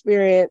last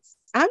experience,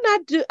 I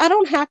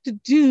don't have to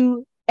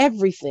do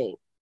everything.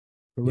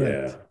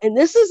 Yeah. And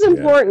this is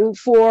important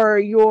for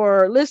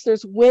your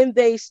listeners when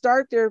they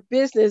start their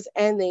business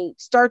and they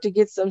start to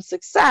get some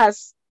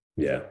success.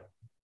 Yeah.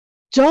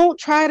 Don't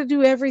try to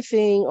do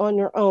everything on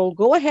your own.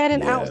 Go ahead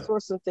and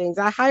outsource some things.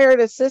 I hired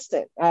an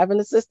assistant. I have an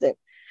assistant.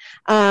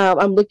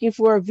 I'm looking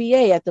for a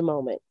VA at the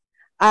moment.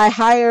 I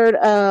hired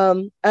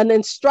an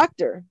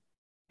instructor,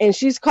 and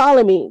she's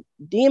calling me,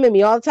 DMing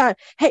me all the time.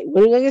 Hey,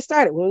 when are we going to get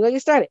started? When are we going to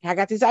get started? I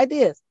got these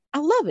ideas. I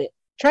love it.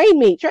 Train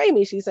me.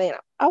 She's saying,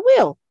 I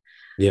will.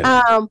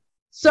 Yeah.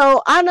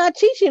 So I'm not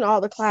teaching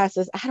all the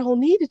classes. I don't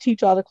need to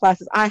teach all the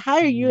classes. I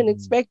hire you and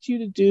expect you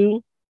to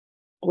do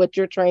what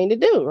you're trained to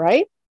do,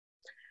 right?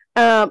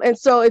 And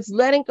so it's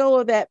letting go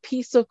of that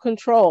piece of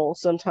control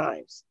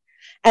sometimes.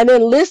 And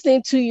then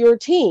listening to your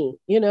team.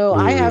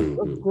 I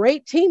have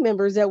great team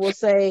members that will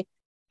say,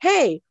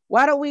 hey,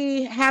 why don't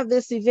we have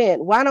this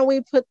event? Why don't we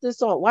put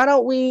this on? Why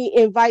don't we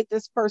invite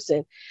this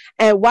person?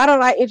 And why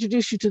don't I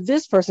introduce you to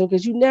this person?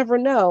 Because you never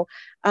know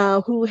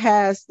who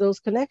has those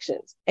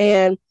connections.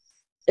 And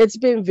it's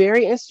been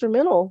very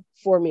instrumental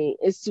for me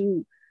is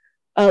to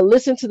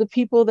listen to the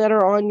people that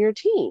are on your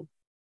team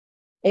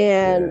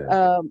and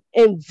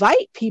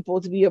invite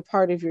people to be a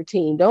part of your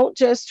team. Don't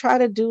just try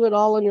to do it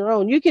all on your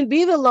own. You can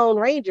be the Lone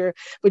Ranger,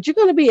 but you're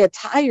going to be a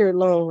tired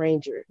Lone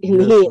Ranger.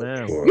 You're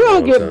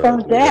going to get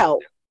burnt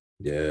out.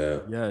 Yeah.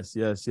 Yes.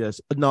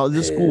 Now, is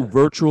this school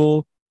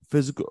virtual,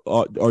 physical,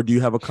 or do you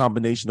have a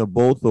combination of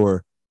both,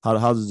 or how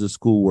does the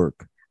school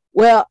work?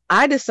 Well,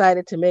 I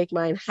decided to make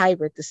mine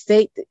hybrid. The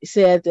state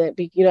said that,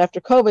 after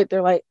COVID,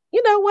 they're like,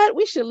 you know what?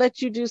 We should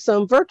let you do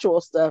some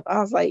virtual stuff. I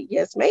was like,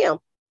 yes, ma'am.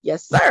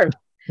 Yes, sir.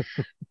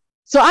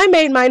 So I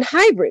made mine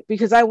hybrid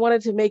because I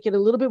wanted to make it a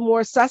little bit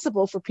more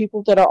accessible for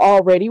people that are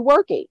already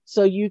working.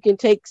 So you can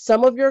take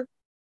some of your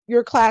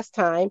class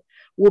time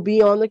will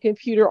be on the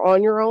computer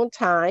on your own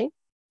time.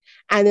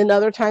 And then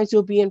other times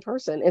you'll be in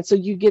person. And so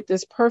you get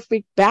this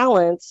perfect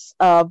balance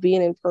of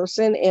being in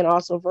person and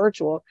also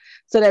virtual.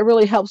 So that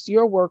really helps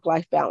your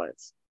work-life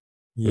balance.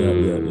 Yeah.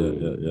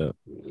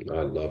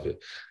 I love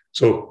it.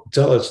 So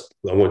tell us,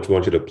 I want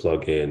you to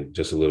plug in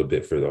just a little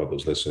bit for all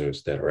those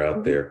listeners that are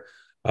out there,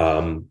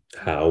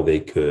 how they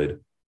could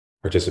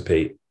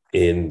participate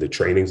in the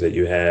trainings that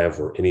you have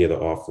or any of the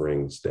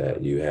offerings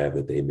that you have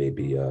that they may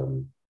be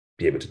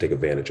able to take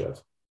advantage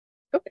of.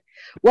 Okay.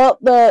 Well,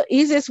 the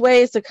easiest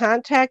way is to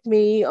contact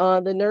me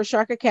on the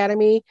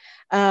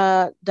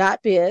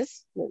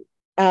NurseSharkAcademy.biz.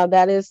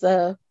 That is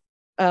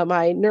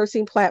my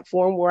nursing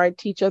platform where I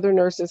teach other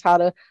nurses how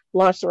to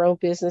launch their own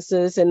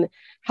businesses and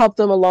help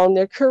them along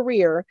their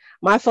career.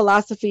 My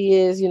philosophy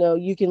is,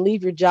 you can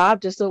leave your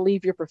job, just don't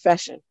leave your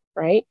profession,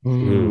 right?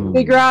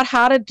 Figure out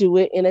how to do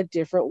it in a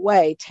different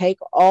way. Take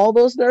all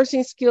those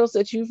nursing skills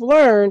that you've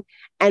learned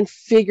and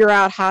figure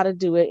out how to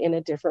do it in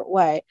a different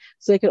way.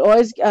 So you can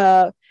always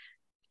get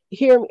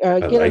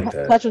in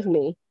touch with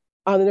me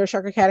on the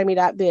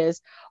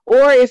NurseSharkAcademy.biz.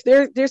 Or if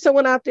there's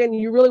someone out there and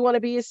you really want to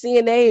be a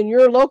CNA and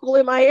you're local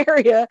in my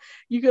area,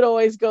 you can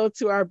always go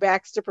to our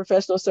Baxter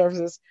Professional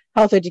Services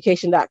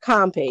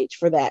healtheducation.com page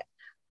for that.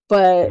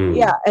 But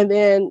and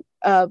then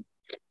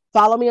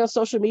follow me on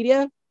social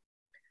media.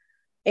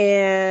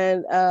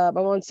 And I'm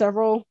on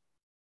several.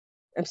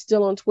 I'm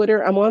still on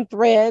Twitter. I'm on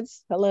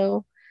Threads.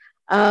 Hello.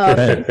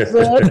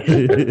 Facebook,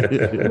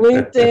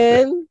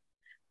 LinkedIn.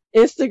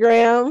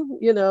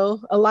 Instagram,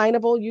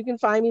 Alignable. You can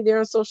find me there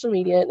on social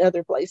media and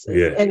other places.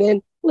 Yeah. And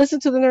then listen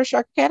to the Nurse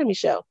Shark Academy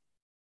show.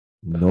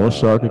 Nurse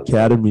Shark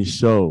Academy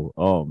show.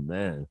 Oh,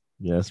 man.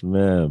 Yes,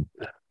 ma'am.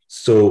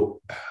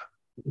 So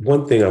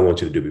one thing I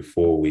want you to do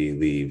before we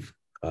leave,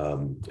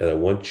 and I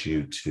want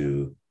you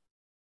to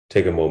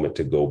take a moment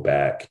to go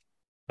back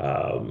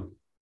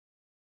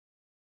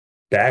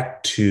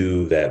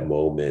to that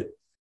moment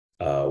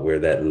where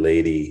that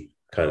lady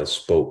kind of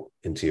spoke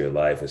into your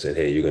life and said,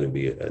 hey, you're going to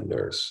be a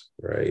nurse,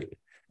 right?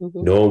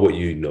 Mm-hmm. Knowing what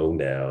you know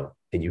now,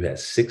 and you had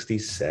 60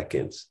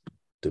 seconds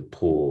to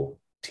pull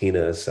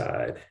Tina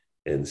aside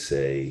and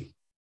say,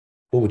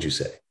 what would you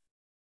say?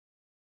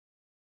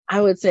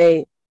 I would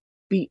say,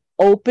 be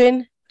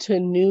open to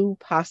new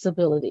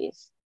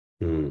possibilities.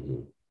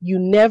 Mm-hmm. You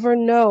never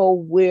know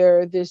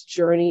where this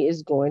journey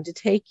is going to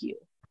take you.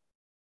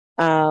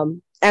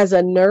 As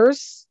a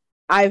nurse,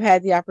 I've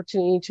had the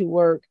opportunity to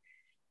work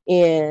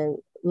in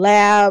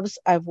labs.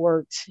 I've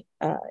worked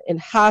in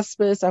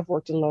hospice. I've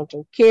worked in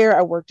long-term care.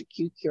 I worked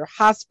acute care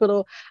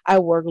hospital. I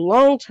worked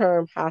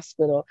long-term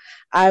hospital.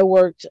 I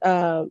worked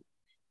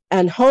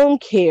in home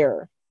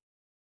care,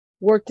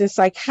 worked in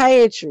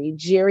psychiatry,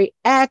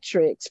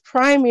 geriatrics,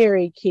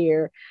 primary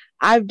care.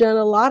 I've done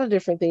a lot of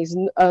different things.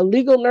 A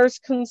legal nurse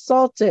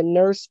consultant,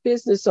 nurse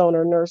business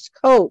owner, nurse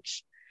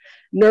coach,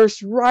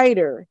 nurse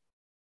writer,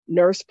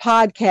 nurse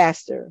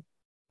podcaster.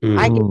 Mm-hmm.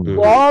 I can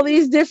do all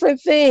these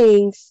different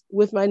things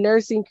with my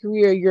nursing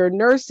career. Your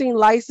nursing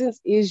license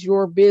is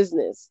your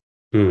business.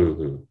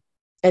 Mm-hmm.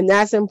 And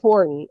that's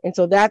important. And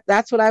so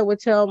that's what I would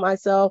tell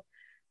myself.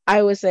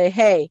 I would say,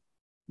 hey,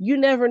 you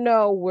never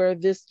know where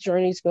this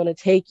journey is going to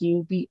take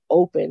you. Be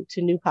open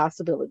to new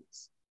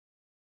possibilities.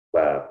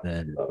 Wow.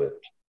 Love it.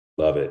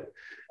 Love it.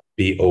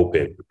 Be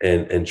open.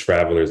 And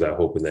travelers, I'm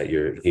hoping that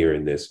you're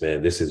hearing this,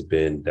 man. This has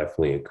been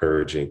definitely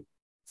encouraging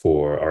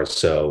for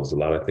ourselves. A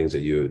lot of things that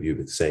you've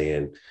been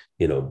saying,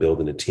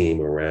 building a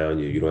team around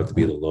you. You don't have to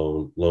be the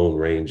lone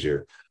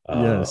ranger,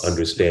 yes.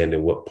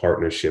 Understanding what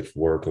partnerships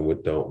work and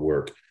what don't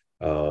work.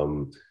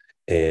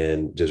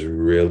 And just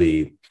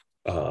really,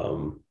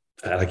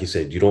 like you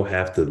said, you don't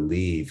have to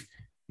leave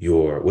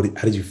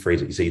how did you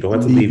phrase it? You say you don't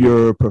have to leave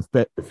your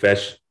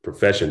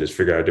profession, just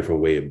figure out a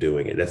different way of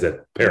doing it. That's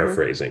that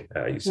paraphrasing,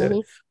 how you said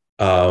it.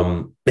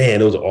 Man,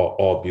 those are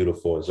all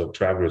beautiful. And so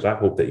travelers, I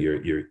hope that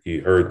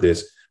you heard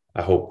this.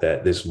 I hope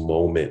that this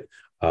moment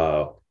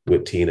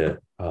with Tina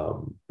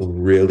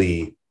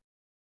really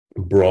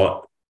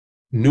brought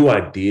new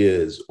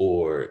ideas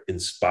or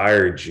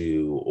inspired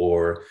you,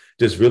 or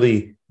just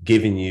really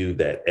giving you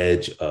that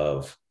edge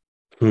of,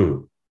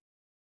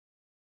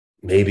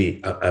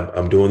 maybe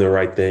I'm doing the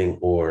right thing,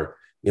 or,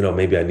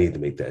 maybe I need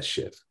to make that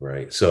shift,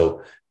 right?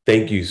 So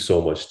thank you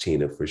so much,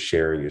 Tina, for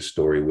sharing your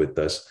story with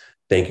us.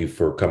 Thank you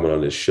for coming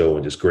on this show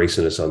and just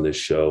gracing us on this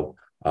show.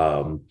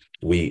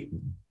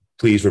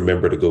 Please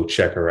remember to go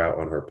check her out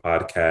on her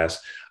podcast.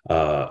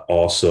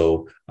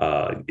 Also,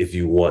 if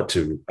you want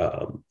to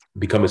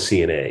become a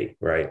CNA,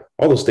 right?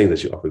 All those things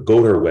that you offer, go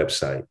to her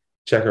website,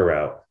 check her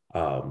out.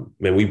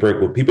 Man,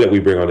 people that we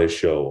bring on this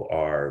show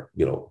are,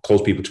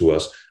 close people to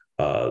us,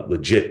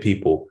 legit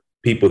people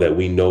that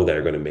we know that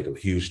are going to make a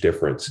huge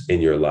difference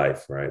in your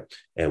life, right?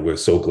 And we're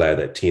so glad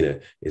that Tina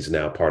is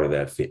now part of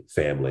that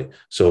family.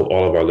 So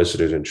all of our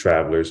listeners and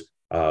travelers,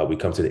 we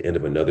come to the end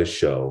of another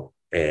show.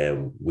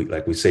 And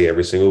like we say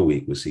every single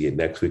week, we'll see you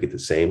next week at the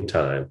same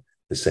time,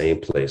 the same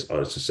place on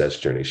a Success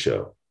Journey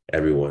show.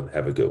 Everyone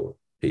have a good one.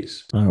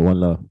 Peace. All right, one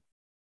love.